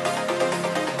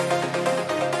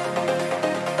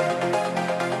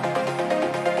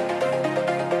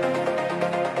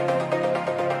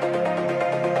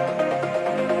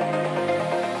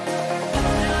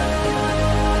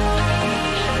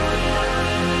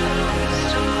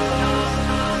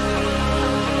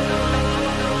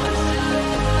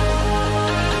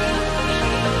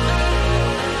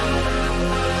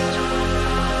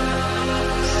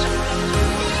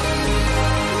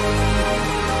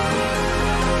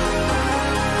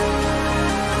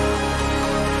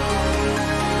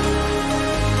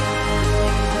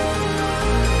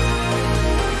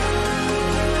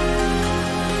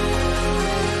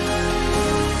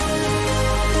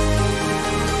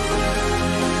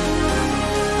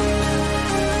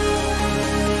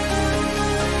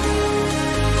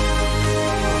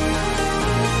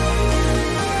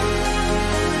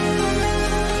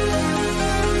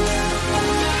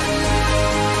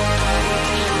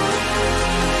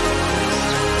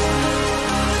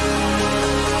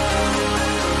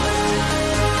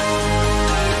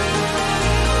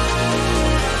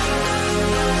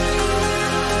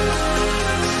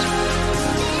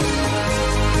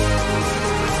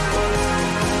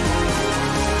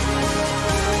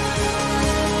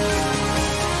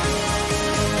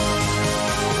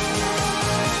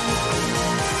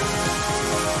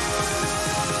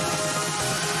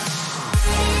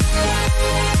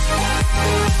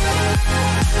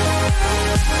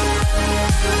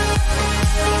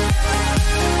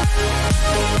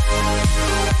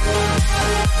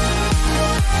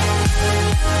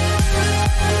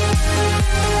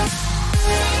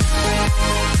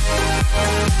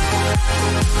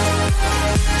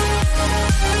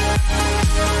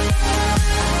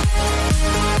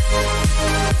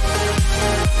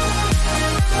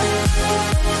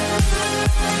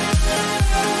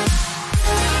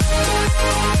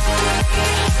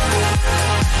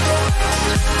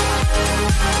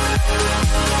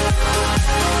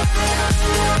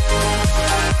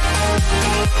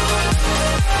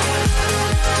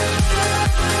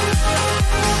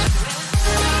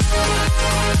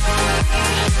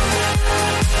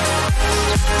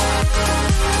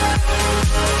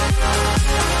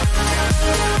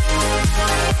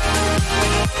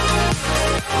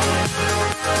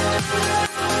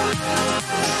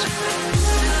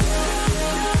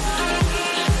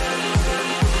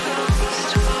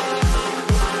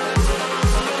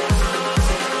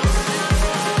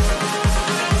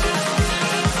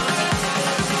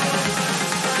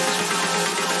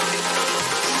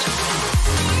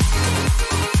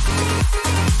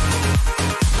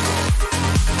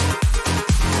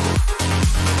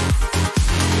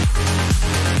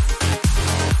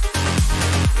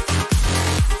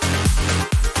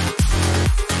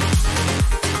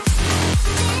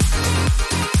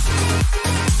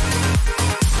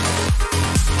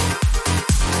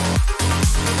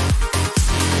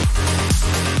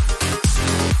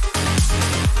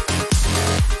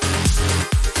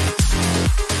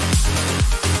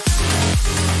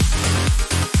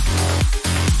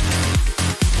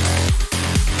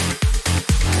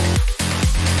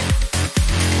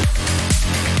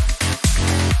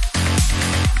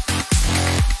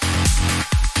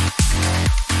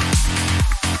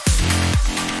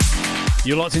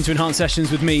 You're locked into Enhanced Sessions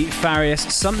with me,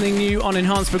 Farius. Something new on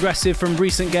Enhanced Progressive from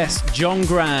recent guest John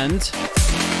Grand.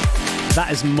 That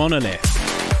is Monolith.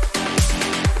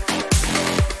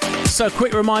 So,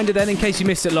 quick reminder then, in case you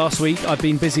missed it last week, I've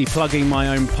been busy plugging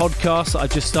my own podcast that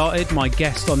I've just started. My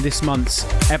guest on this month's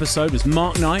episode was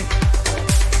Mark Knight,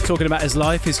 talking about his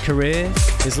life, his career,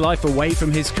 his life away from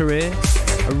his career.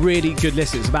 A really good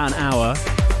listen. It's about an hour.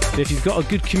 But if you've got a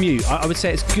good commute, I would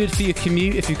say it's good for your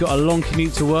commute. If you've got a long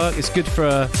commute to work, it's good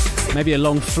for maybe a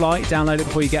long flight. Download it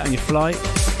before you get on your flight.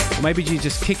 Or maybe you're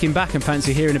just kicking back and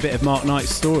fancy hearing a bit of Mark Knight's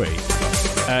story.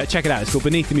 Check it out. It's called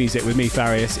Beneath the Music with me,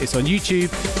 Farius. It's on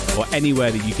YouTube or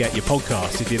anywhere that you get your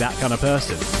podcast if you're that kind of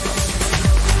person.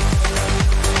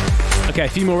 Okay, a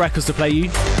few more records to play you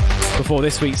before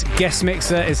this week's guest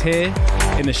mixer is here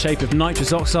in the shape of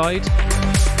Nitrous Oxide.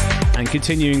 And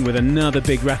continuing with another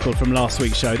big record from last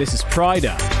week's show, this is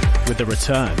Prida with The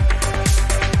Return.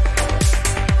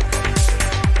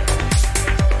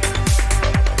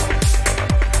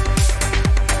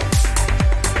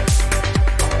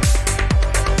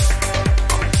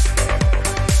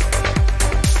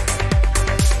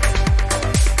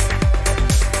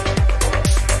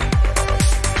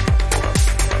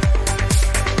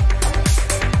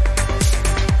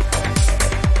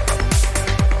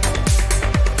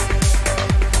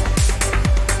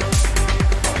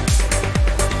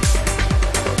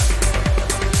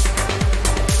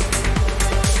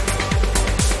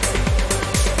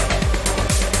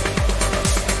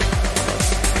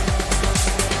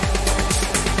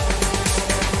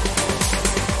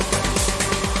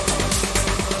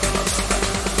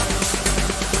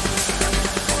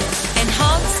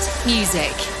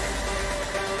 Music.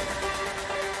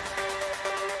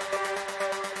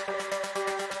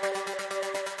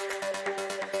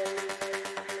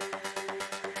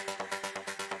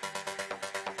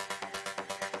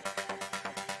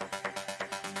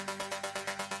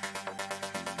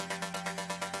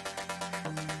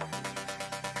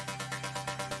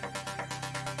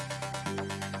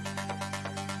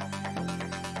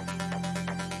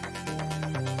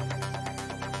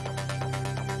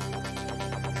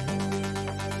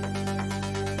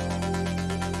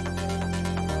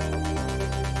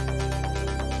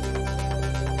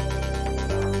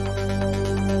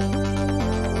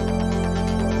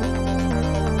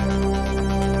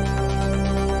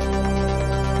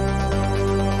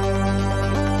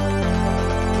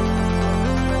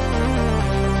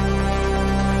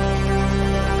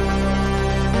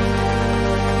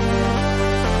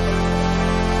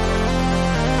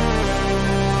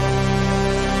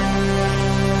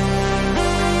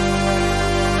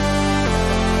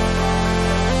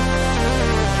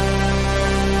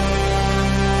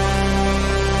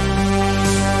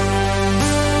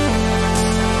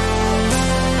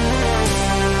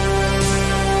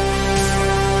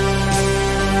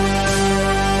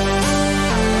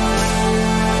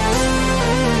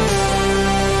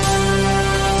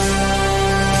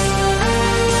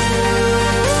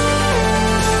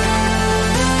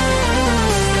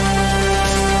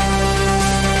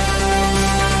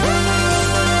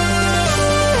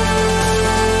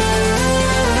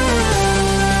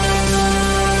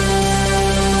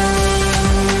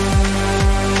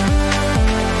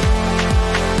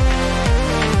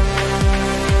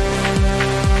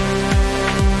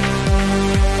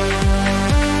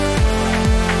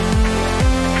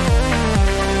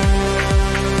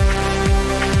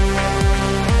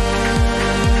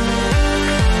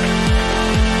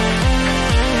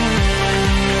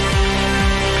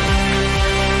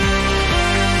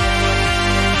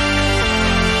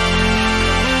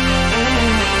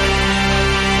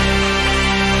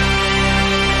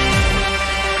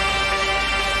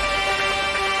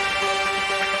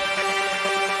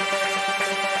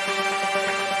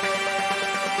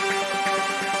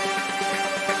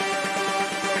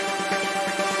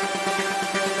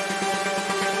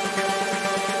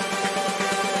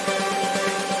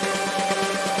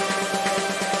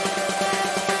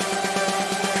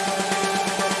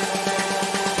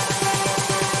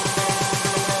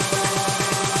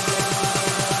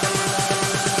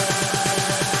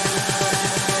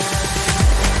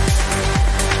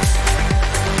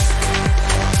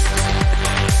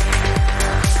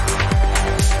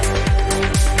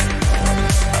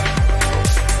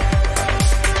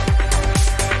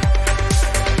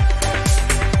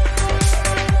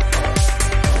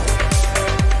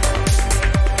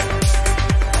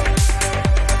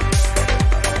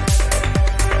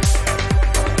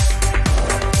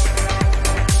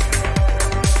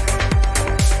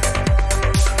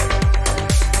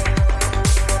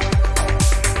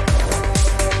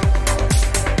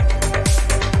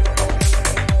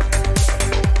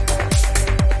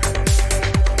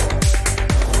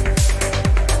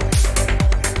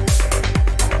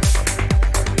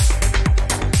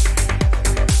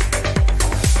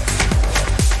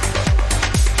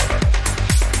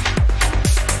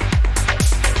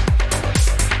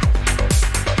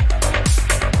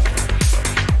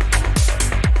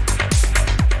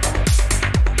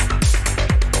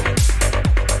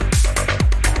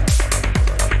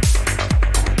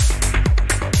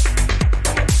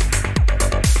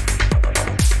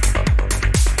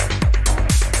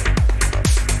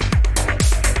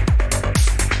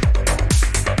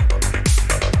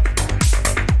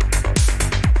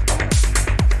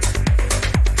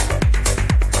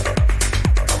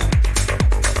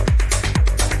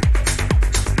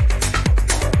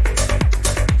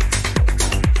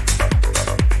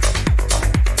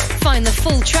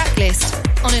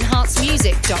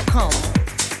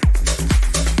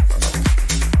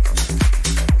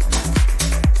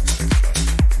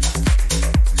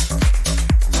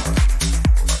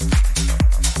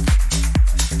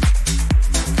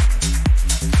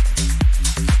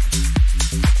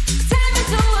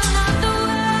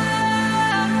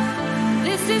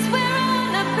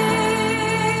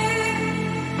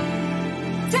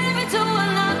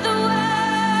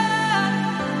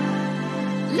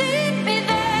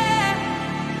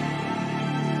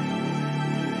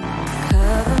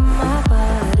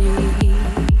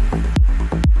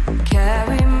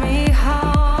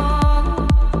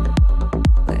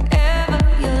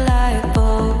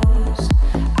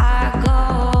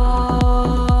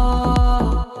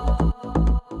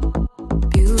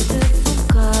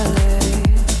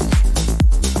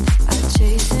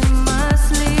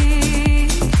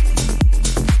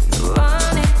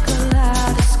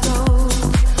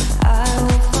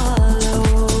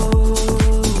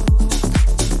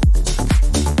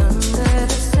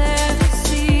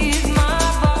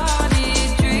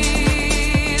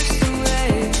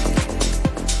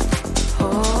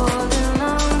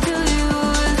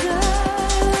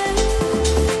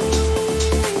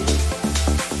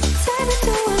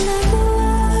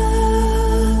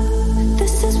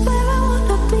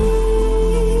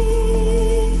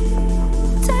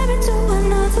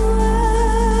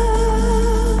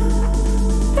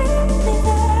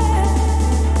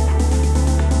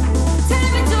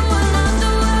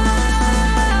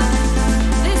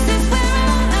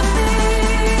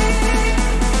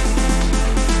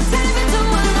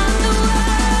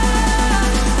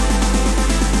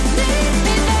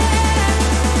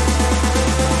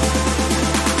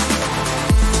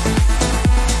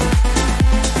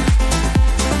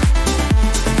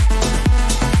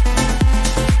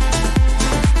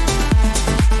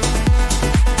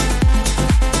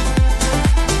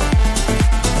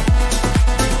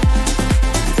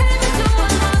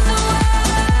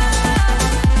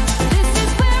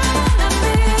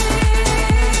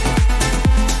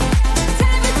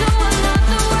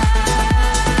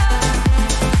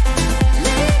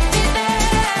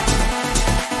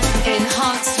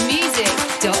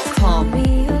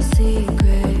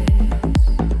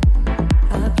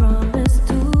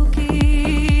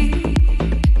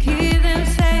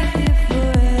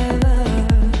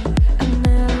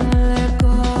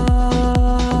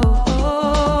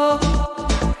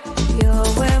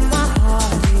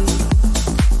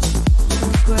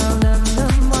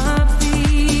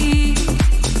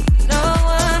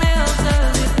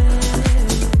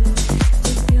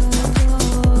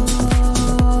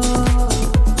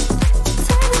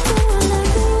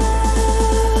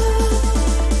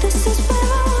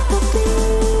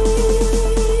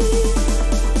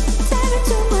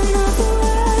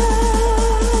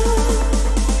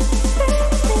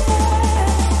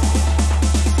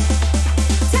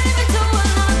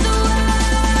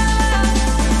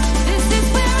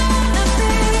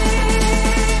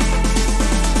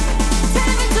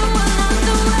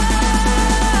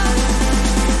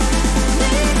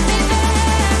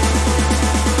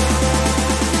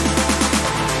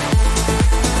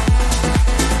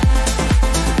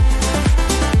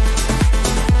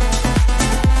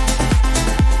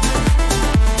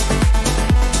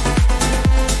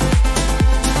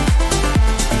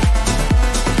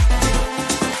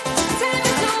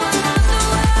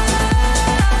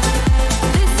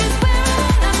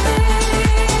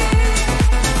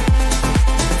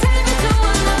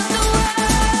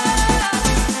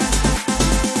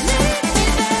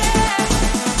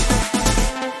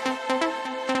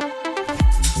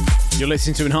 You're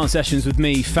listening to Enhanced Sessions with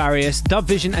me, Farius, Dub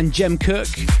Vision and Jem Cook.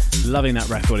 Loving that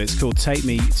record. It's called Take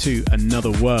Me to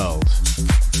Another World.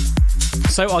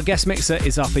 So our guest mixer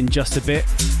is up in just a bit.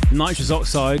 Nitrous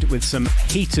Oxide with some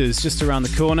heaters just around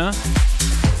the corner.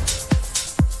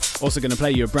 Also going to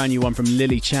play you a brand new one from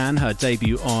Lily Chan, her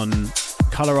debut on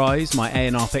Colorize, my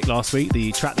A&R pick last week,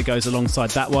 the track that goes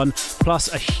alongside that one,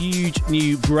 plus a huge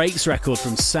new breaks record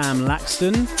from Sam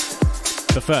Laxton.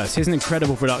 But first, here's an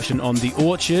incredible production on The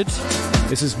Orchard.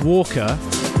 This is Walker.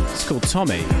 It's called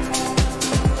Tommy.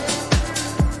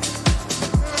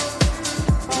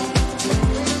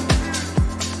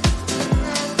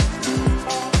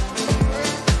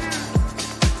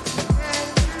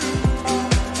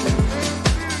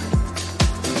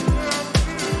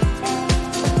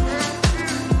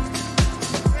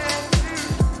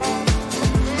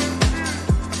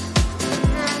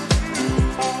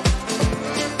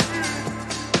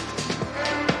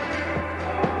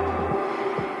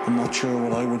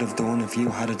 If you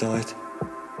had died,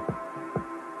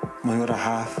 my other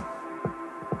half,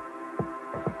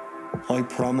 I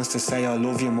promise to say I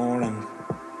love you more and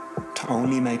to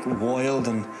only make wild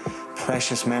and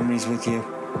precious memories with you.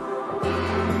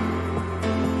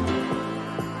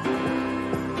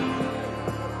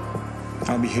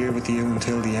 I'll be here with you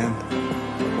until the end.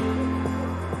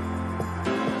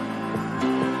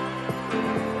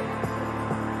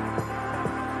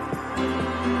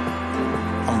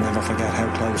 Forget how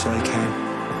close I came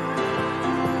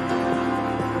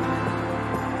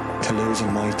to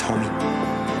losing my Tommy.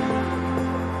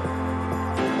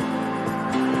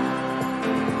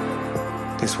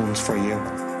 This one's for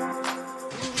you.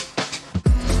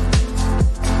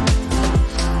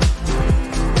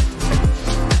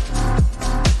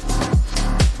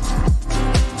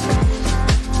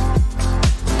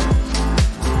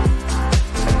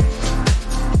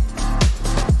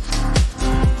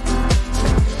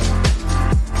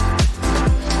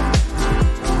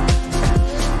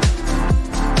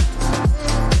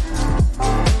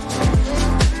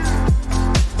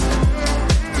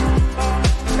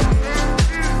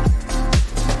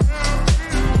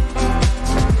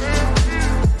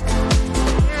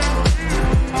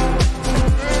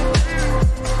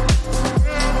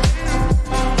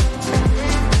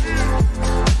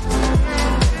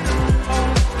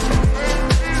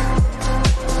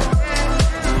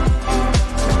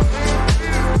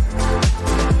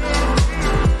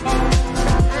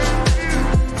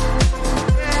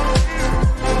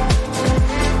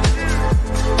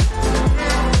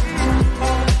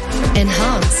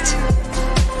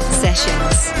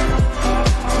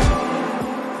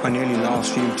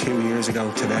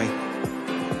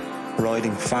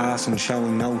 And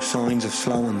showing no signs of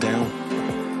slowing down.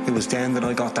 It was then that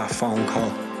I got that phone call.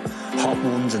 Hot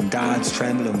ones and Dad's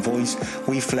trembling voice.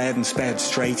 We fled and sped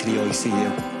straight to the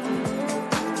ICU.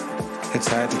 It's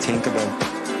hard to think about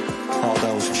all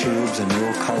those tubes and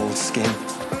your cold skin.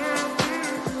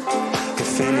 Could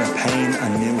feel your pain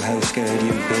and knew how scared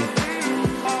you'd be.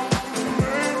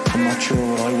 I'm not sure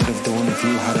what I would have done if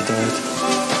you had died.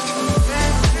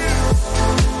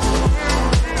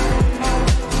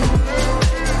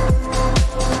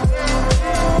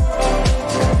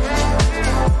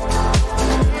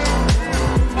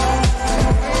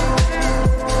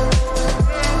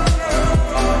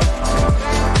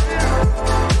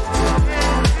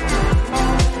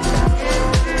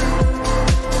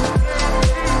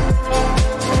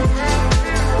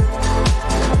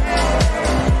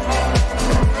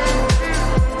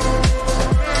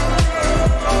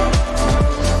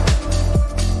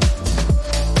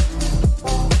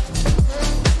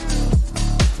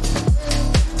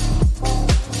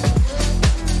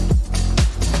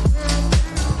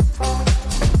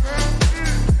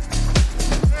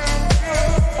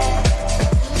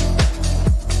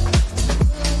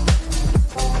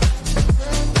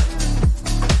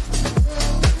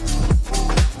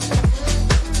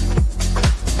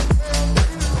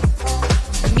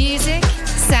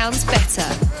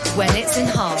 when it's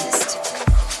enhanced.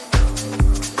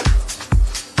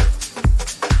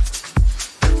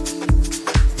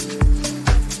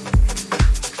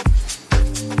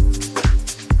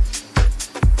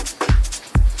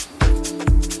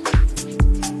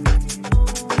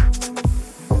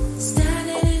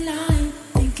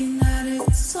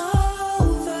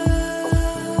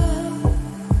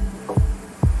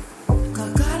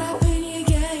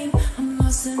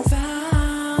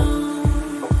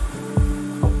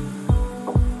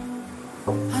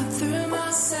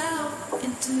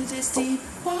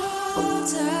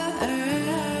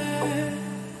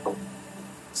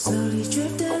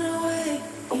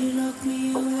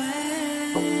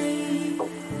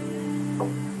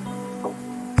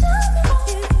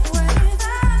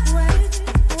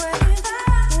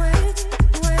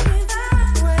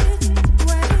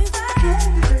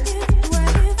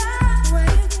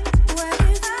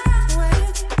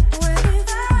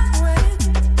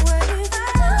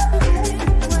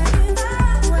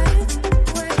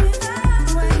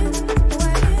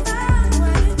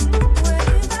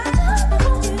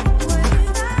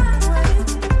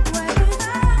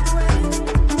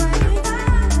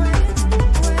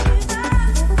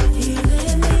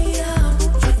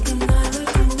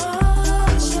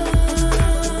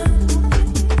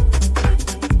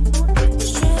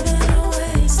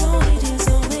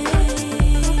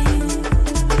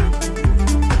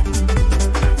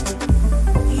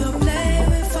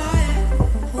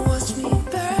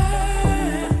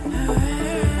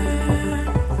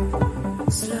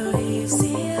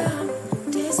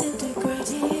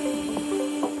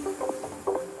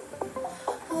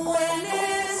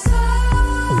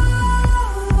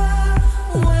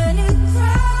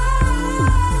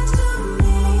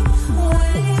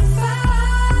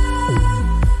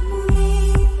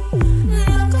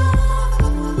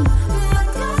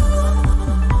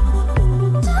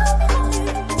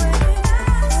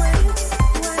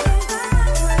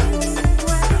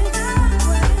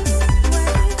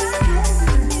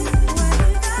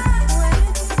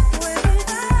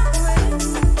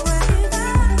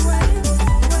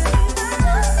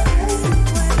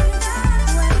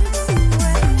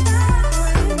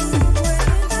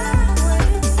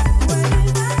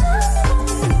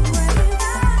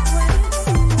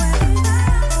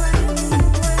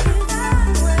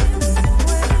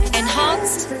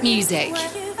 music.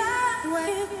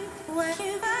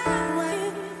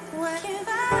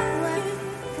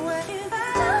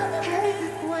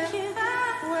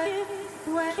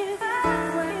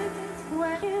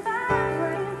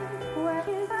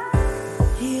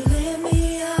 You lit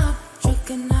me up, struck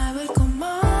a night with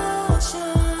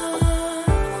commotion,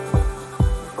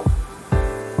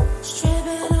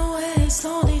 stripping away,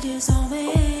 slowly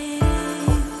dissolving.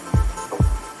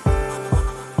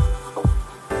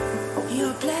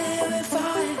 You're playing with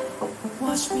fire,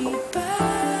 watch me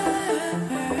burn.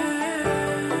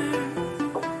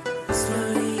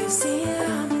 Slowly you see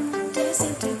I'm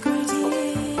disintegrating.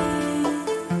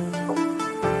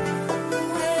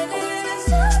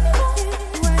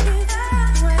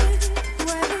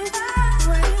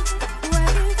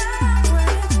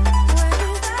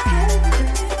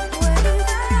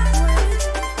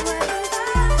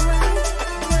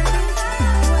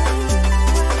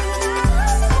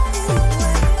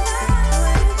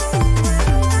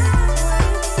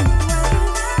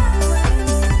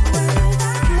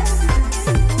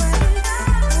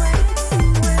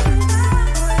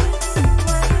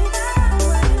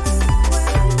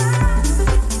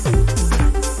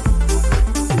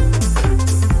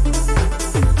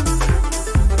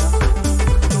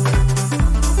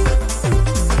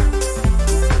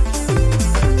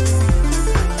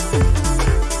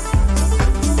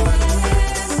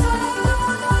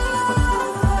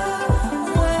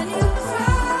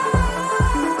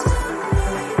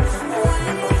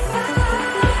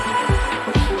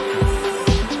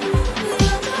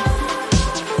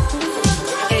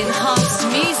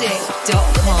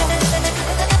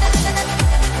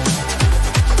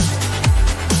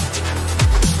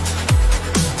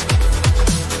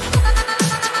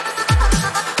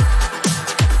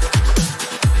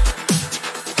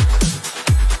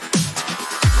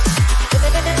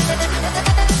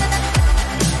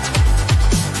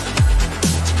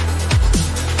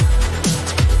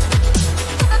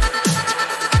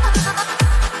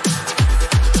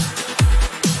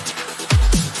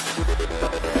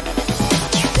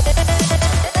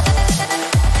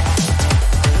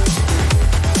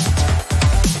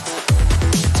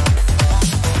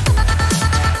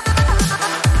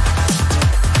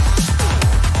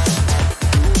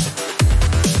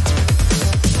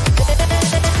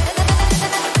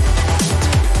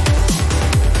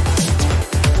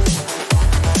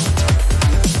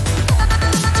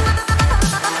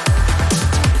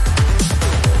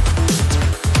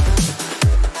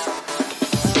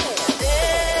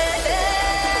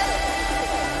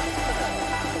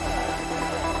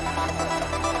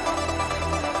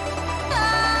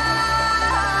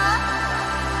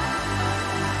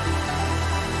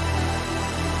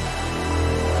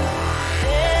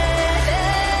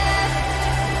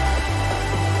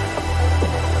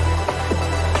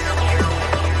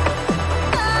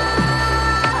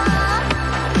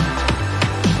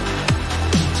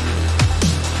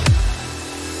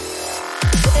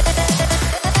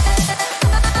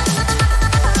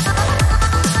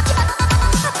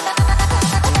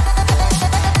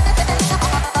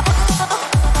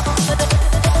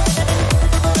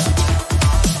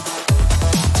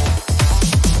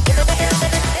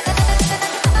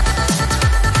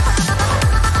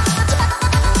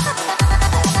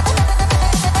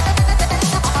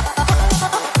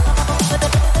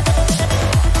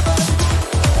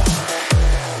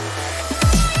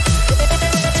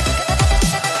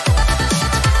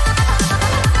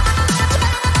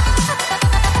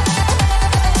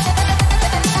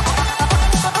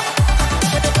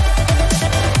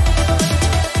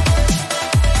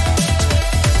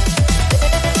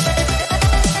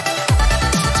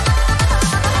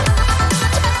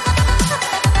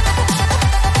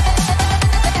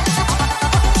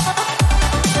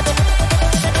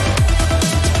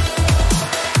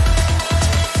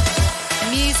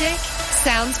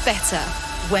 Better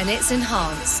when it's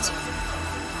enhanced.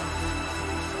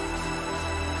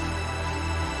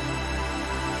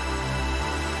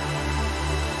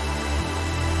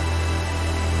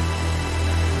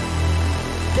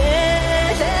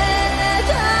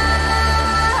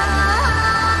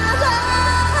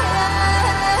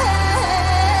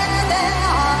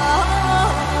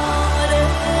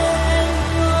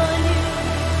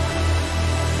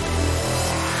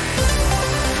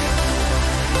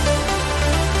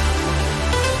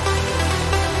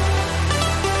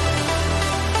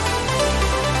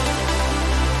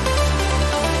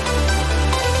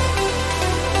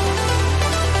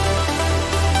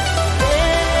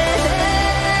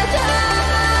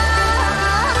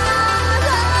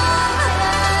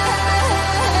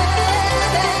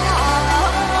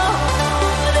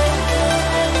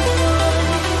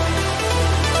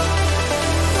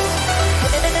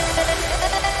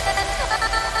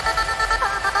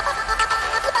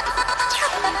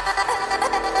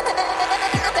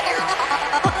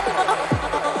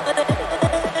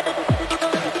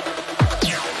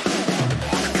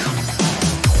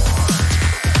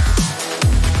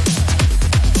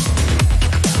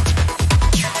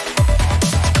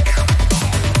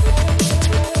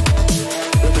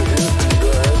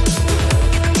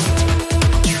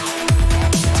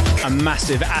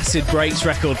 massive Acid Breaks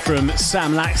record from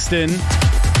Sam Laxton.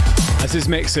 That's his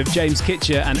mix of James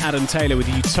Kitcher and Adam Taylor with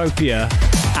Utopia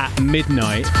at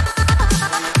Midnight.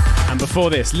 And before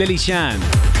this, Lily Shan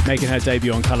making her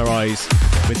debut on Colour Eyes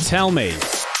with Tell Me.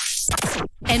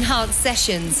 Enhanced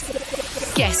Sessions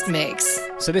guest mix.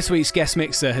 So this week's guest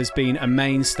mixer has been a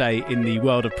mainstay in the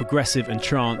world of progressive and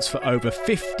trance for over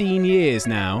 15 years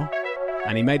now.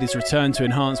 And he made his return to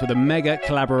Enhanced with a mega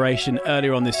collaboration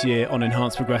earlier on this year on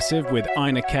Enhanced Progressive with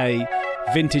Ina K,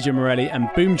 Vintage and Morelli and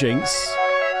Boomjinx.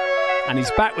 And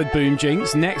he's back with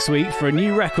Boomjinx next week for a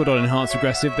new record on Enhanced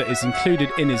Progressive that is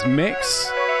included in his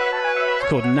mix. It's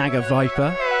called Naga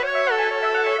Viper.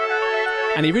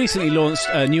 And he recently launched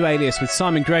a new alias with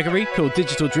Simon Gregory called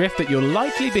Digital Drift that you'll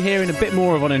likely be hearing a bit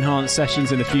more of on Enhanced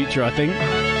Sessions in the future, I think.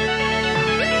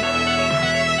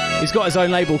 He's got his own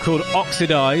label called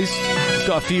Oxidized. He's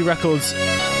got a few records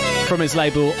from his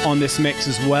label on this mix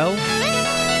as well.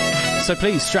 So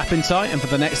please strap in tight, and for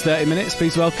the next 30 minutes,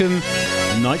 please welcome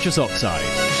Nitrous Oxide.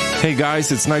 Hey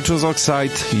guys, it's Nitrous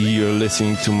Oxide. You're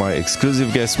listening to my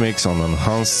exclusive guest mix on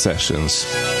Enhanced Sessions.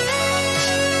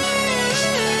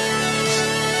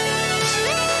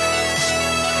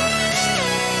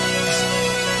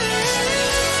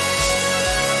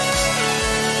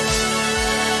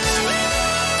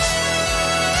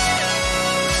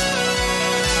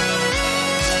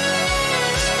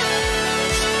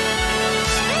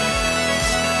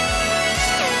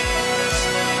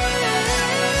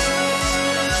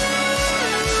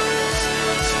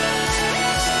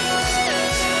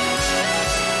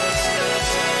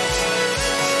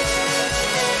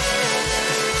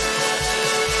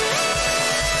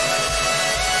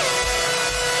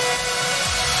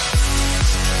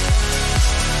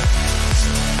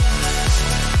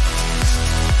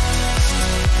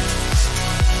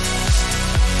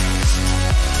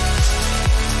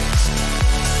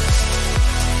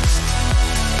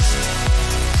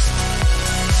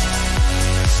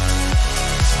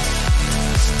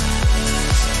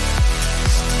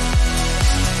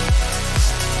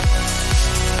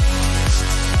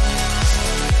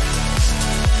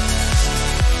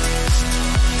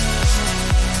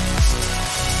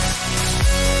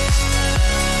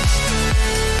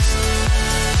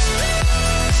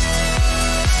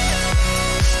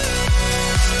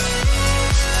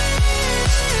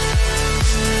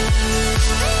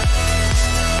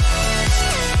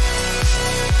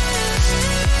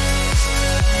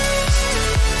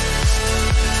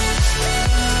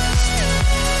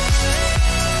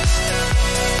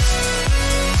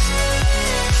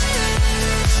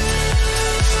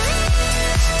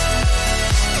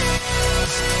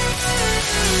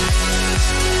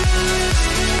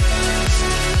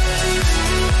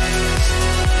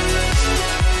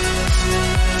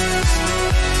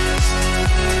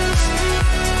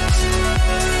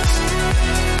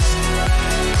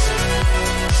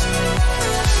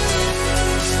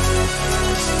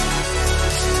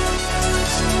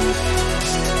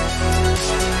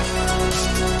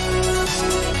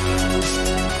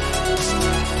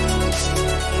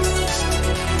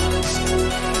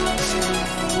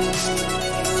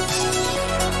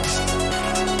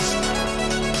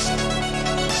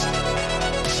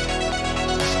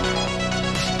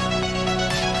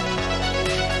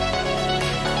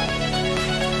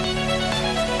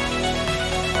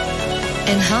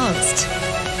 Enhanced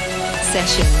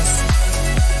Sessions.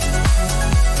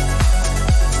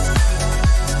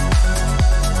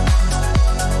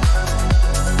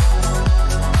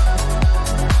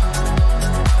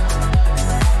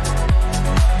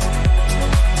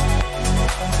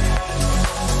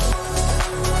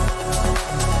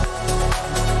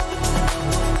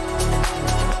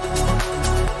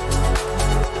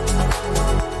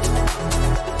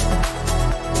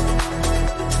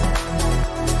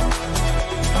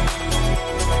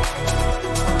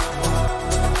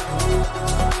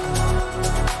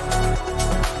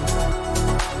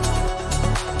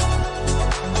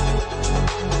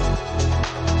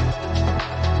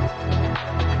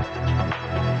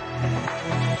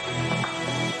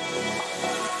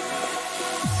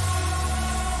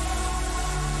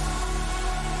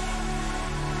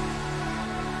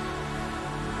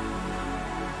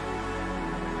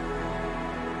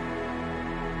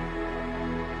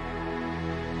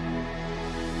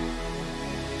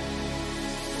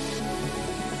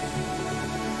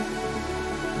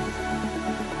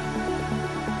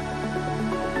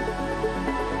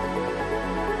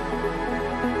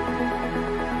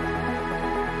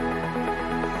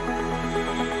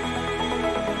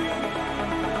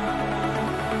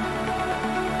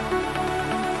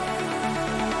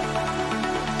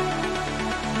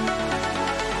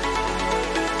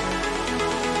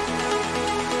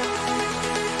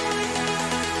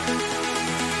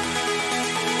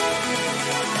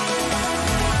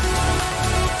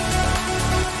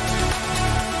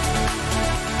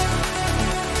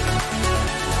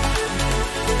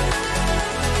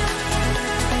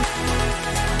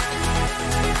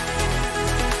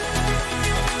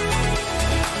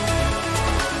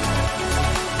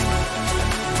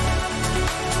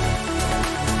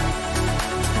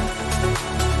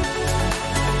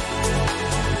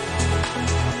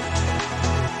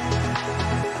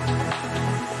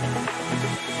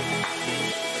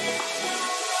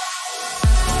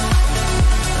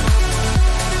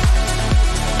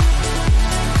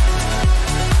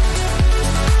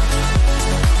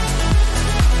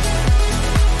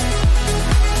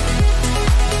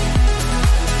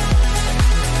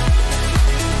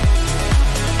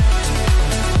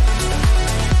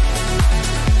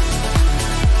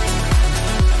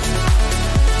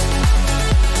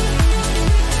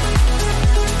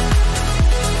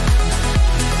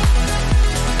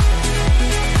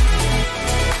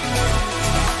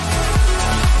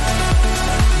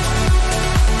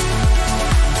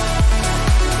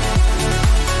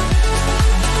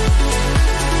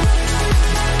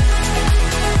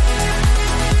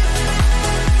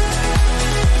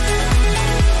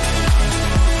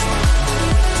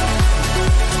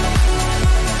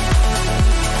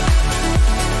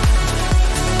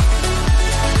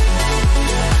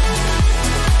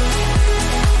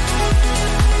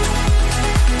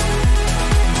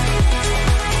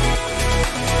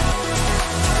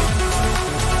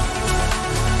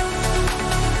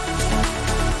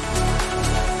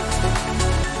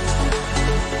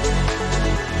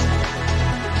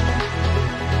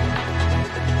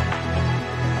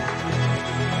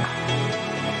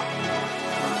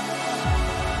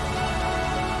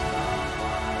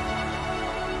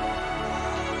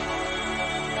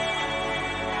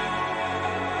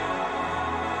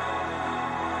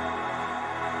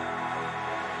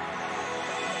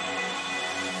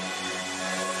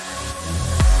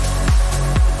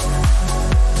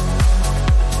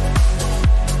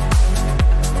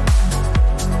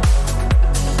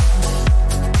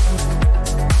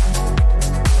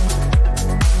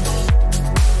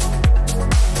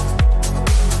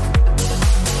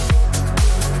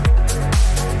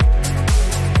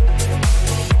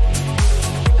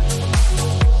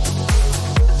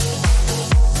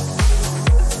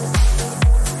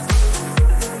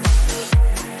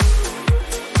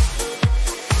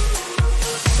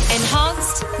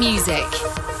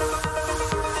 music.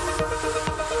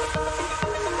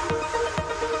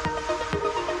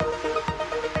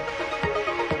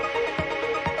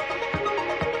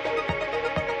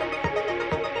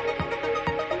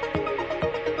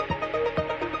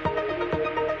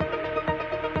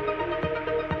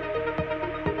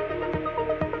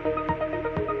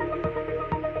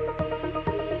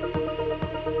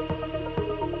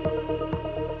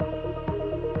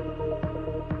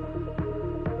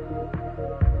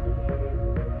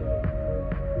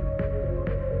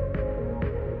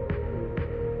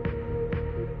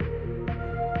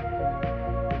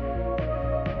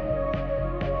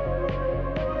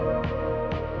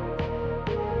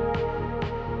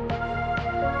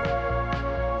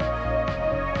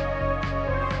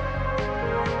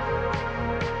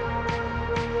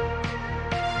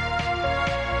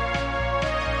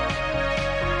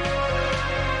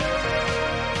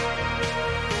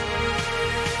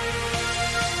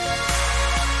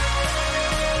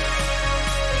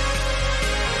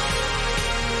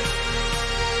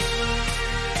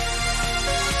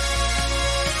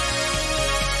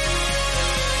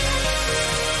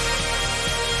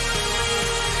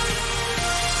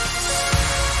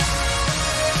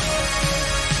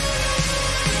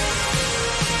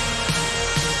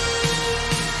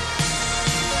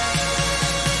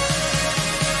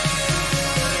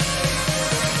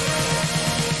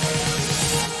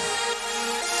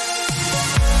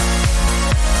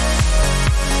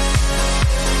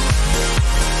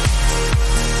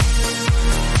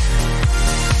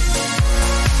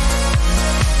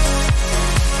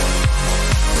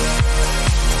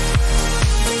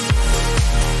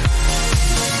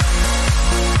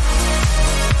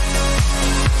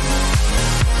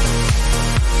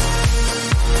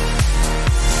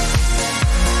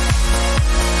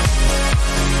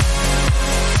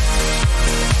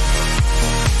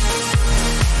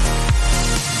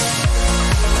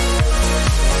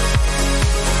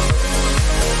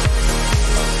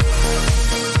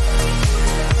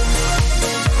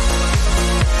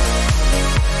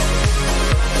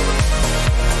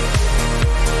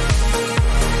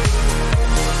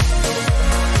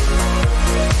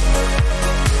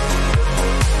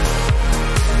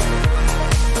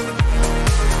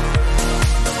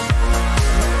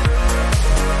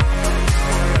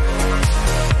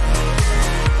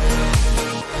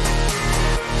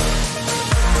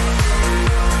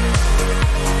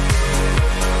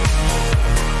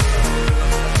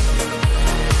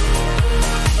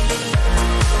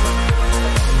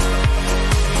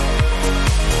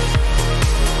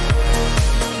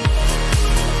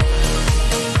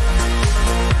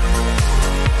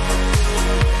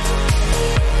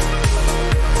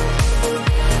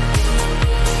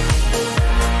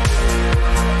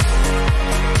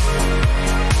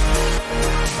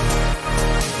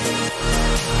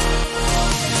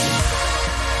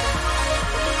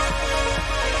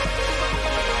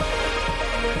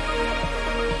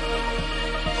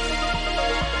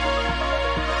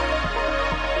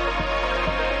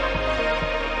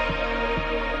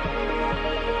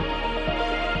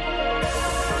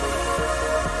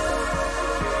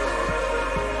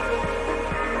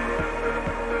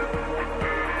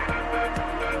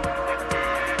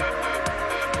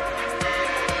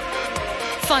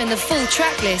 Find the full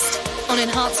track list on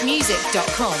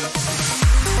enhancemusic.com.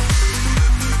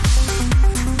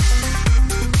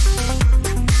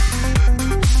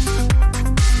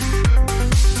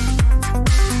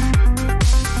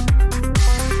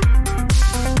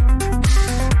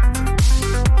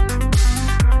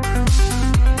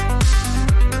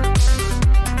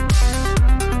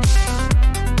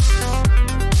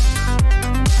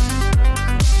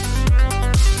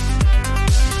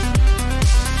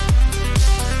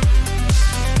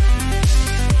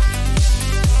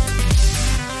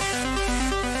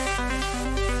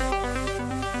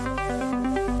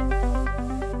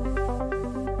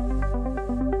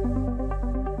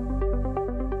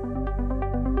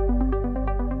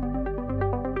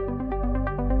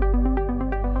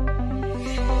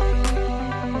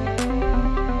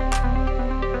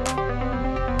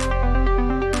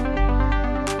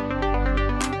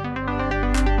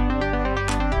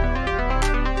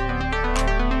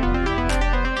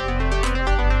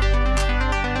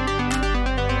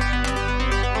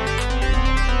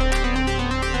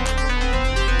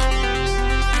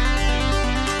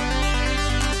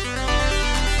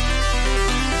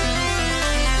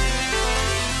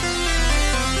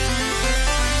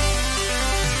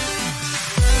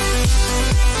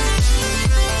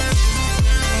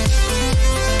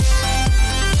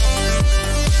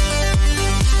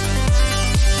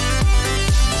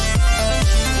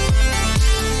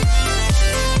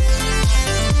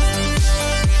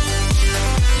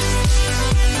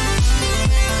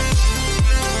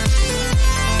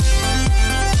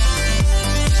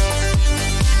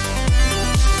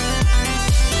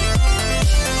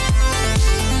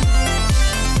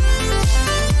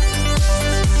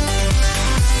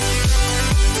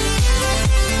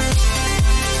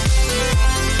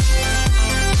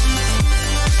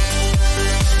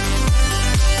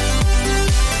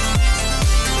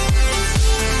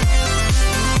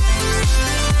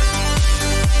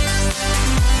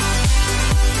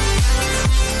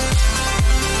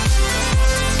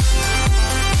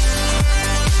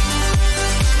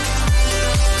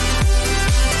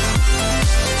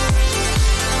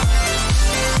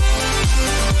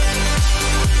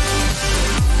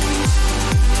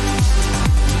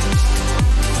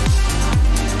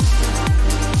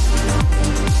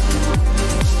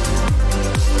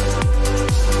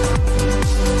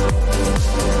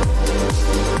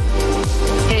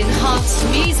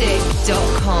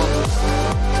 bestmusic.com.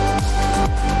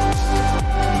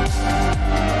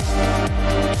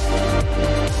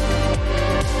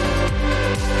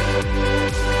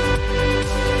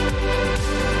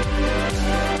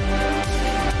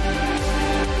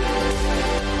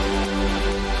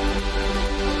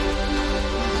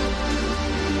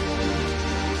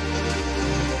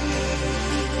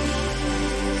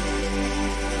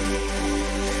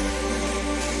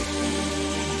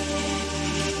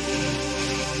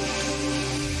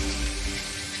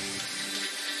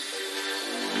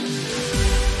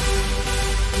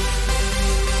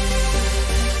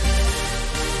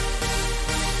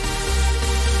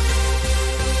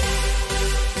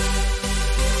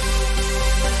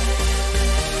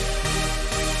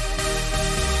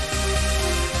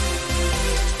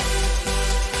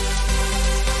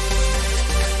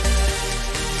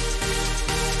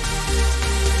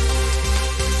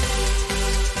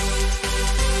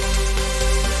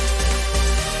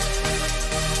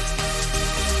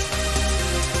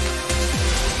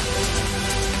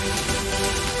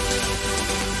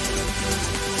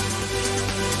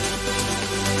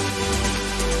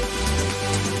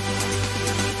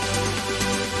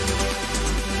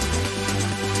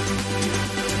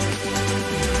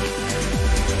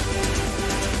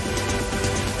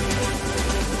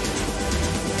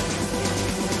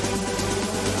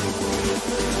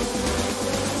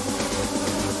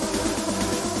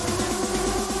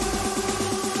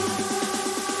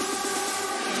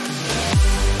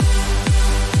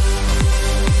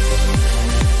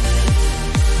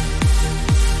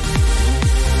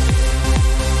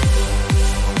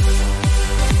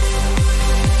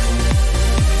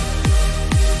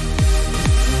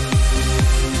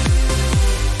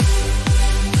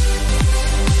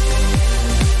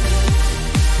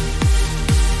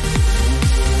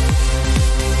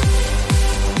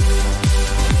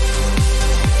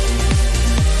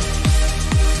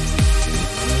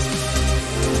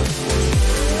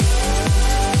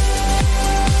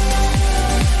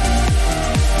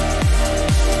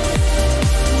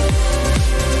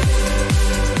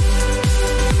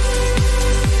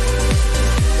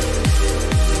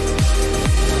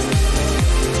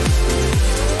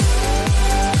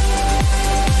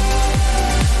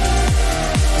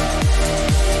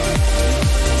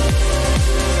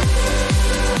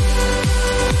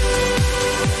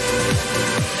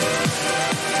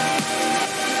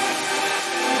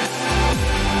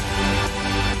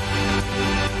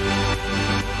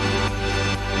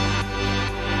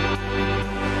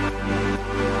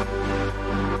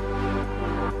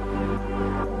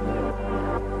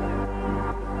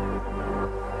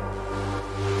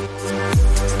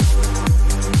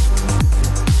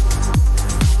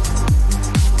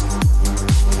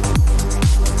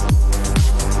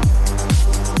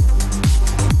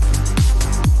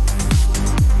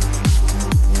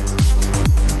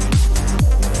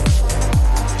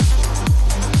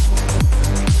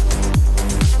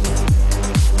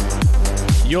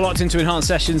 You're locked into Enhanced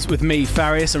Sessions with me,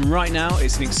 Farius, and right now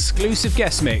it's an exclusive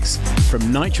guest mix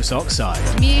from Nitrous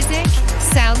Oxide. Music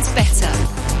sounds better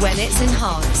when it's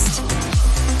enhanced.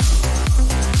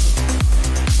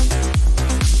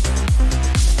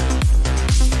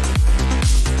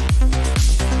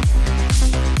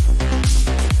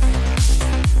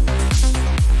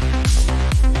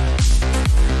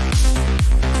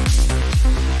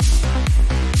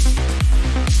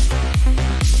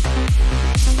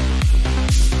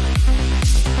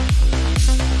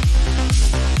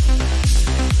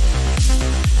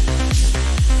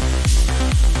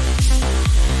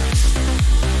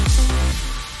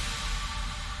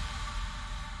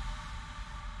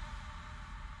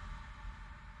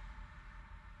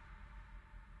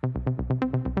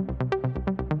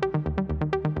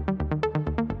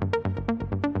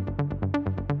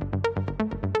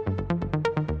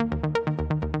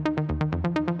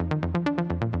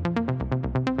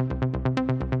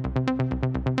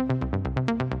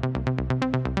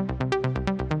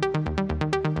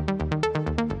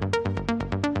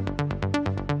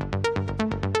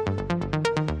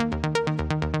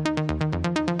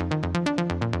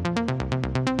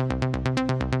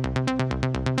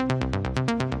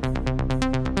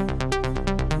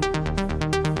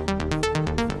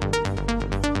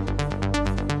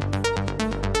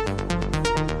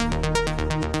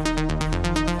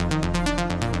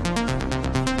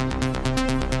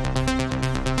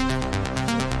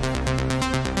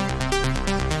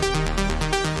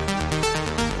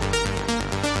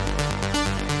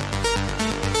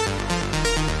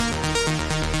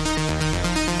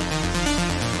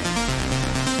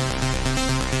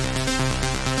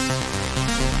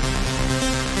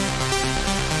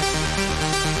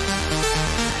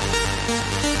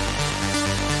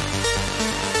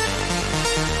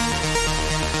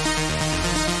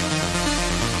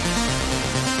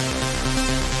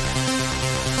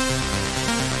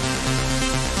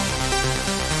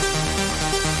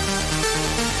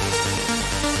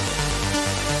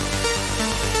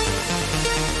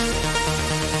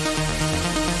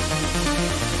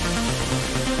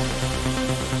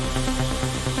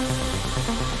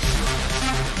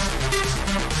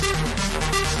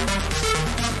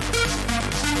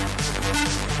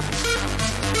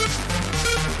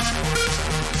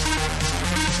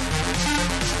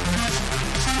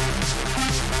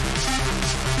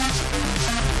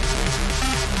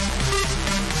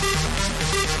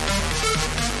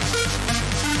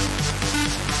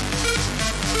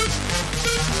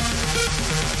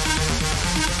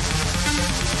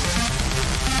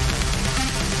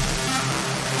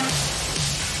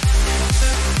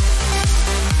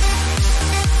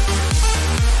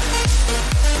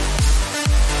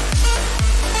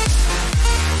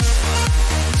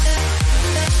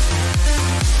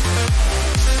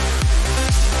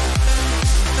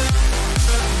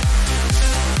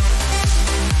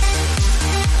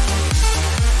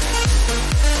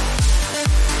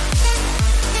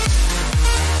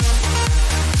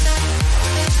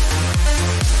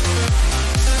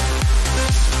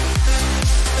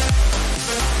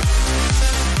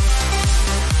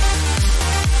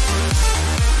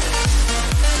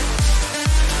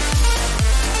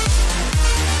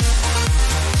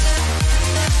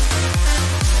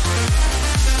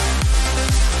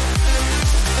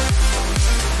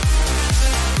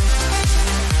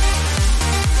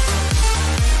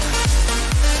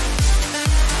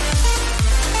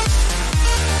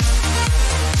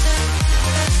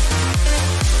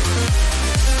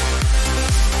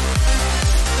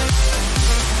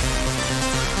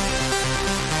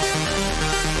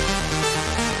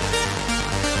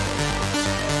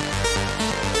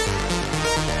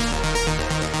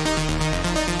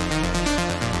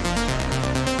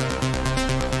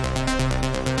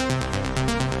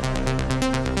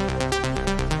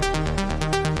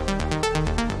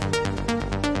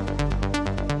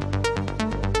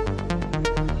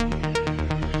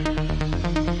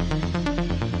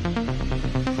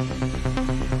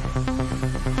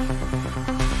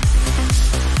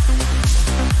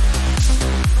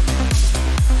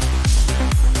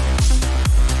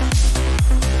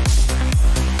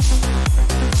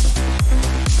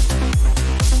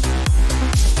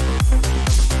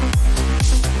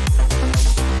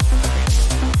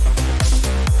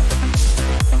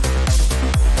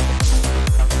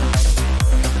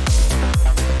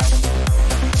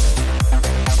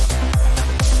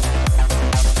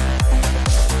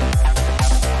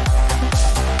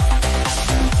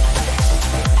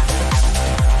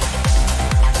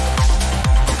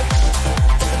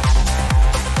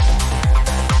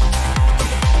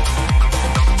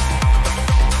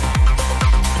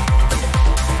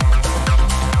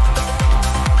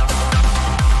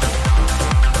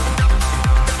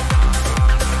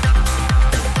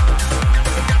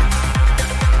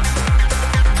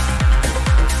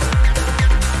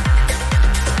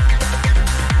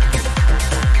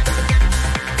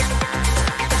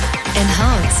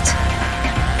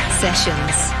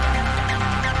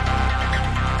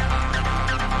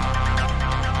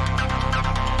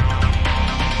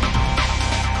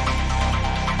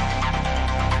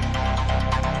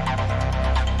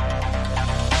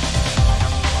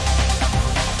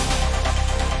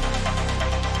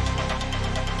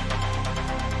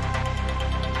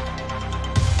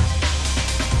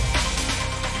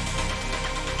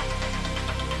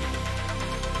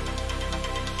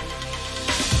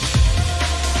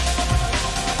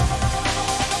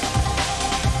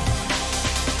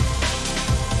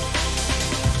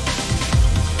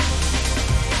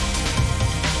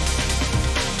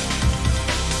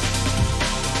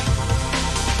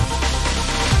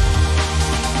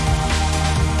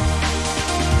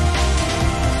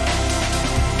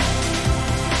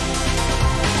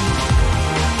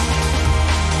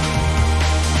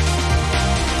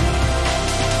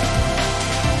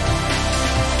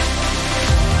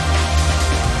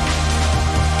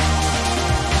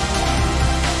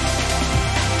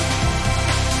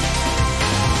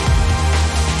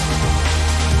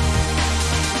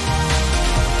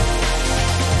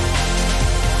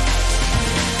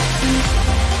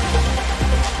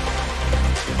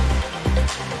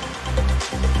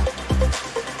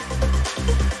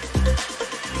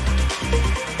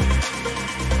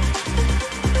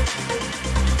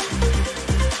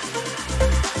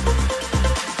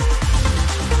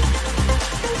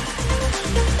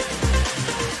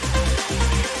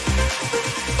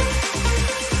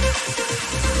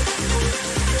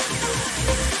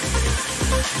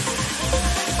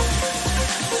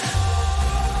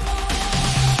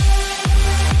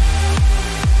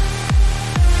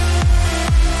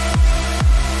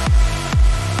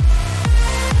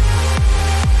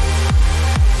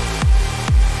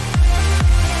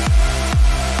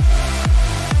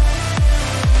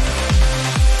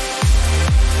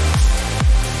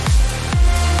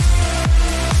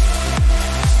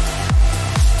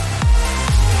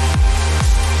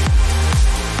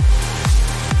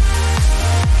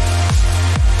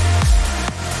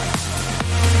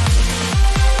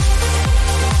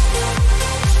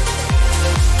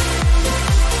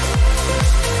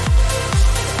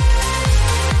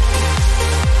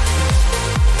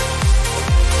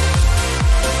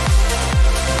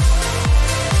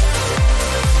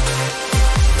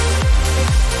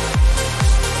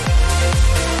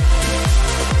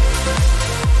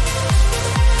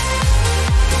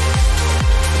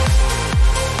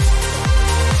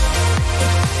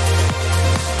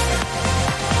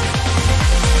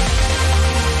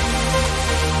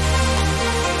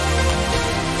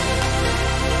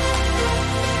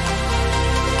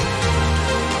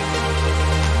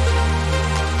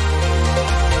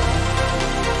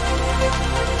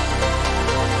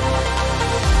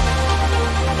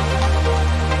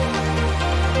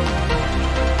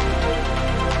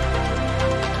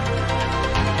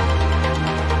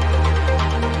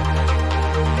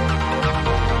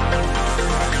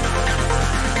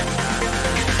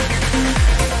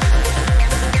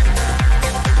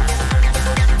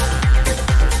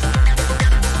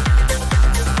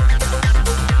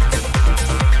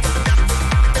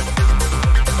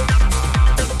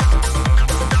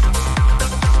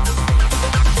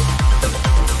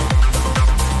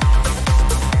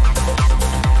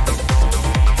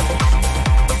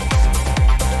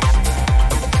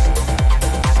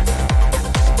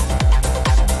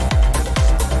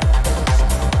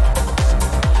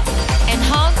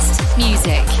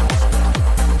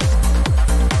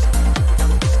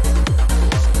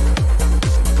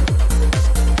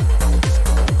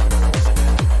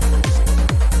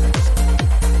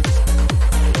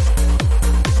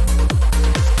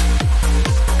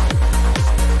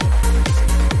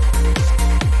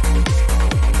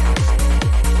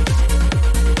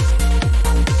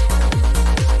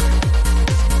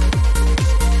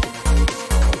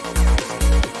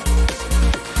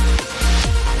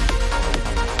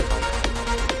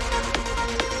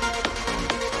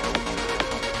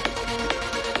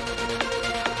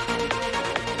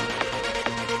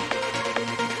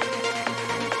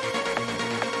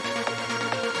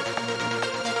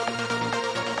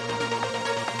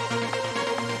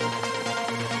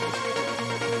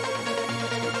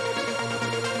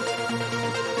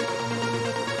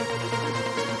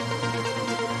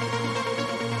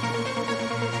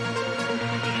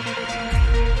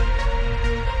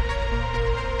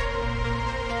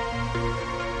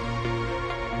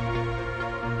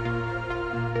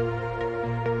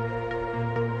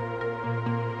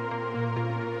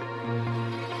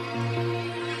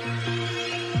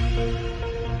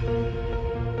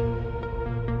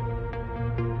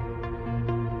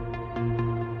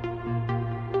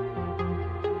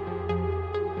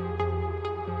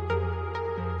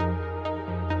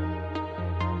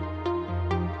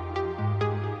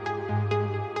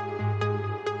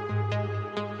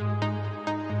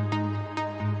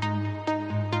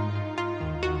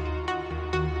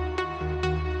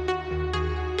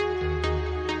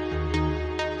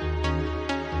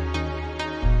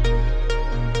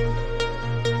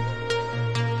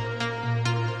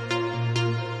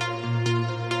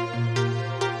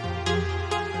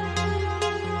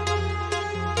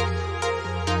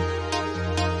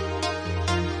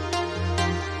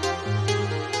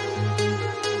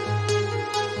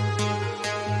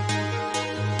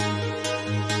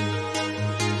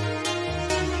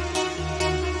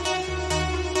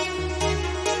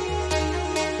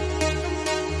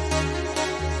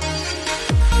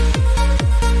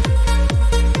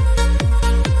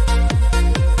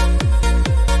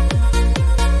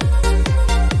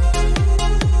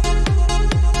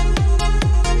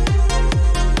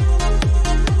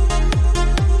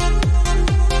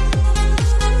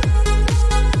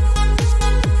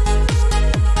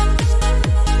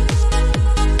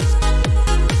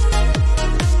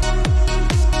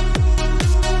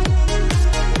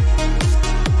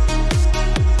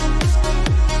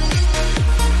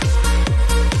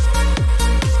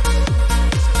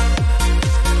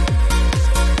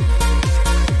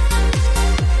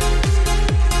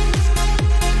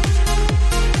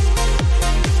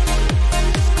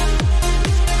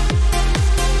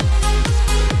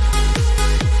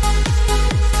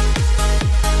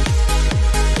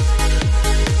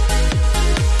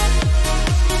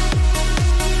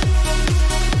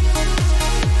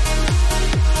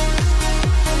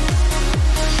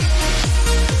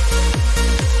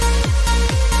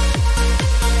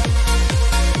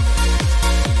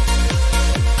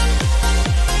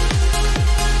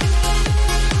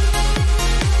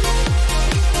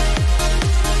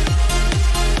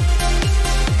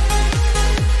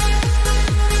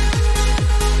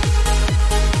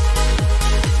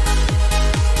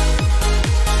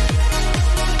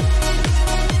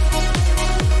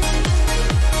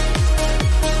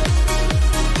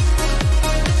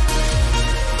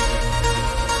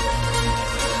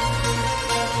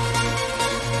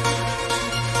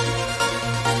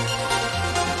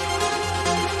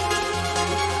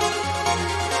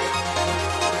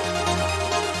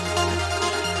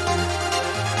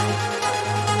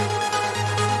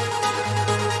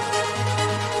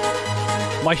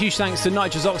 My huge thanks to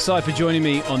Nitrous Oxide for joining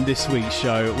me on this week's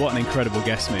show. What an incredible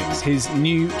guest mix. His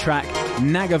new track,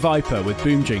 Naga Viper with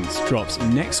Boom Jinx, drops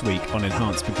next week on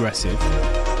Enhanced Progressive.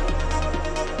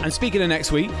 And speaking of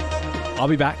next week, I'll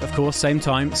be back, of course, same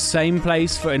time, same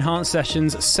place for Enhanced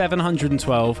Sessions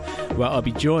 712, where I'll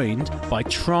be joined by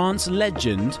trance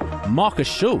legend Marcus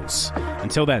Schulz.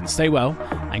 Until then, stay well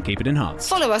and keep it enhanced.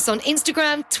 Follow us on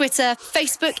Instagram, Twitter,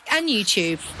 Facebook and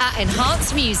YouTube at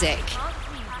Enhanced Music.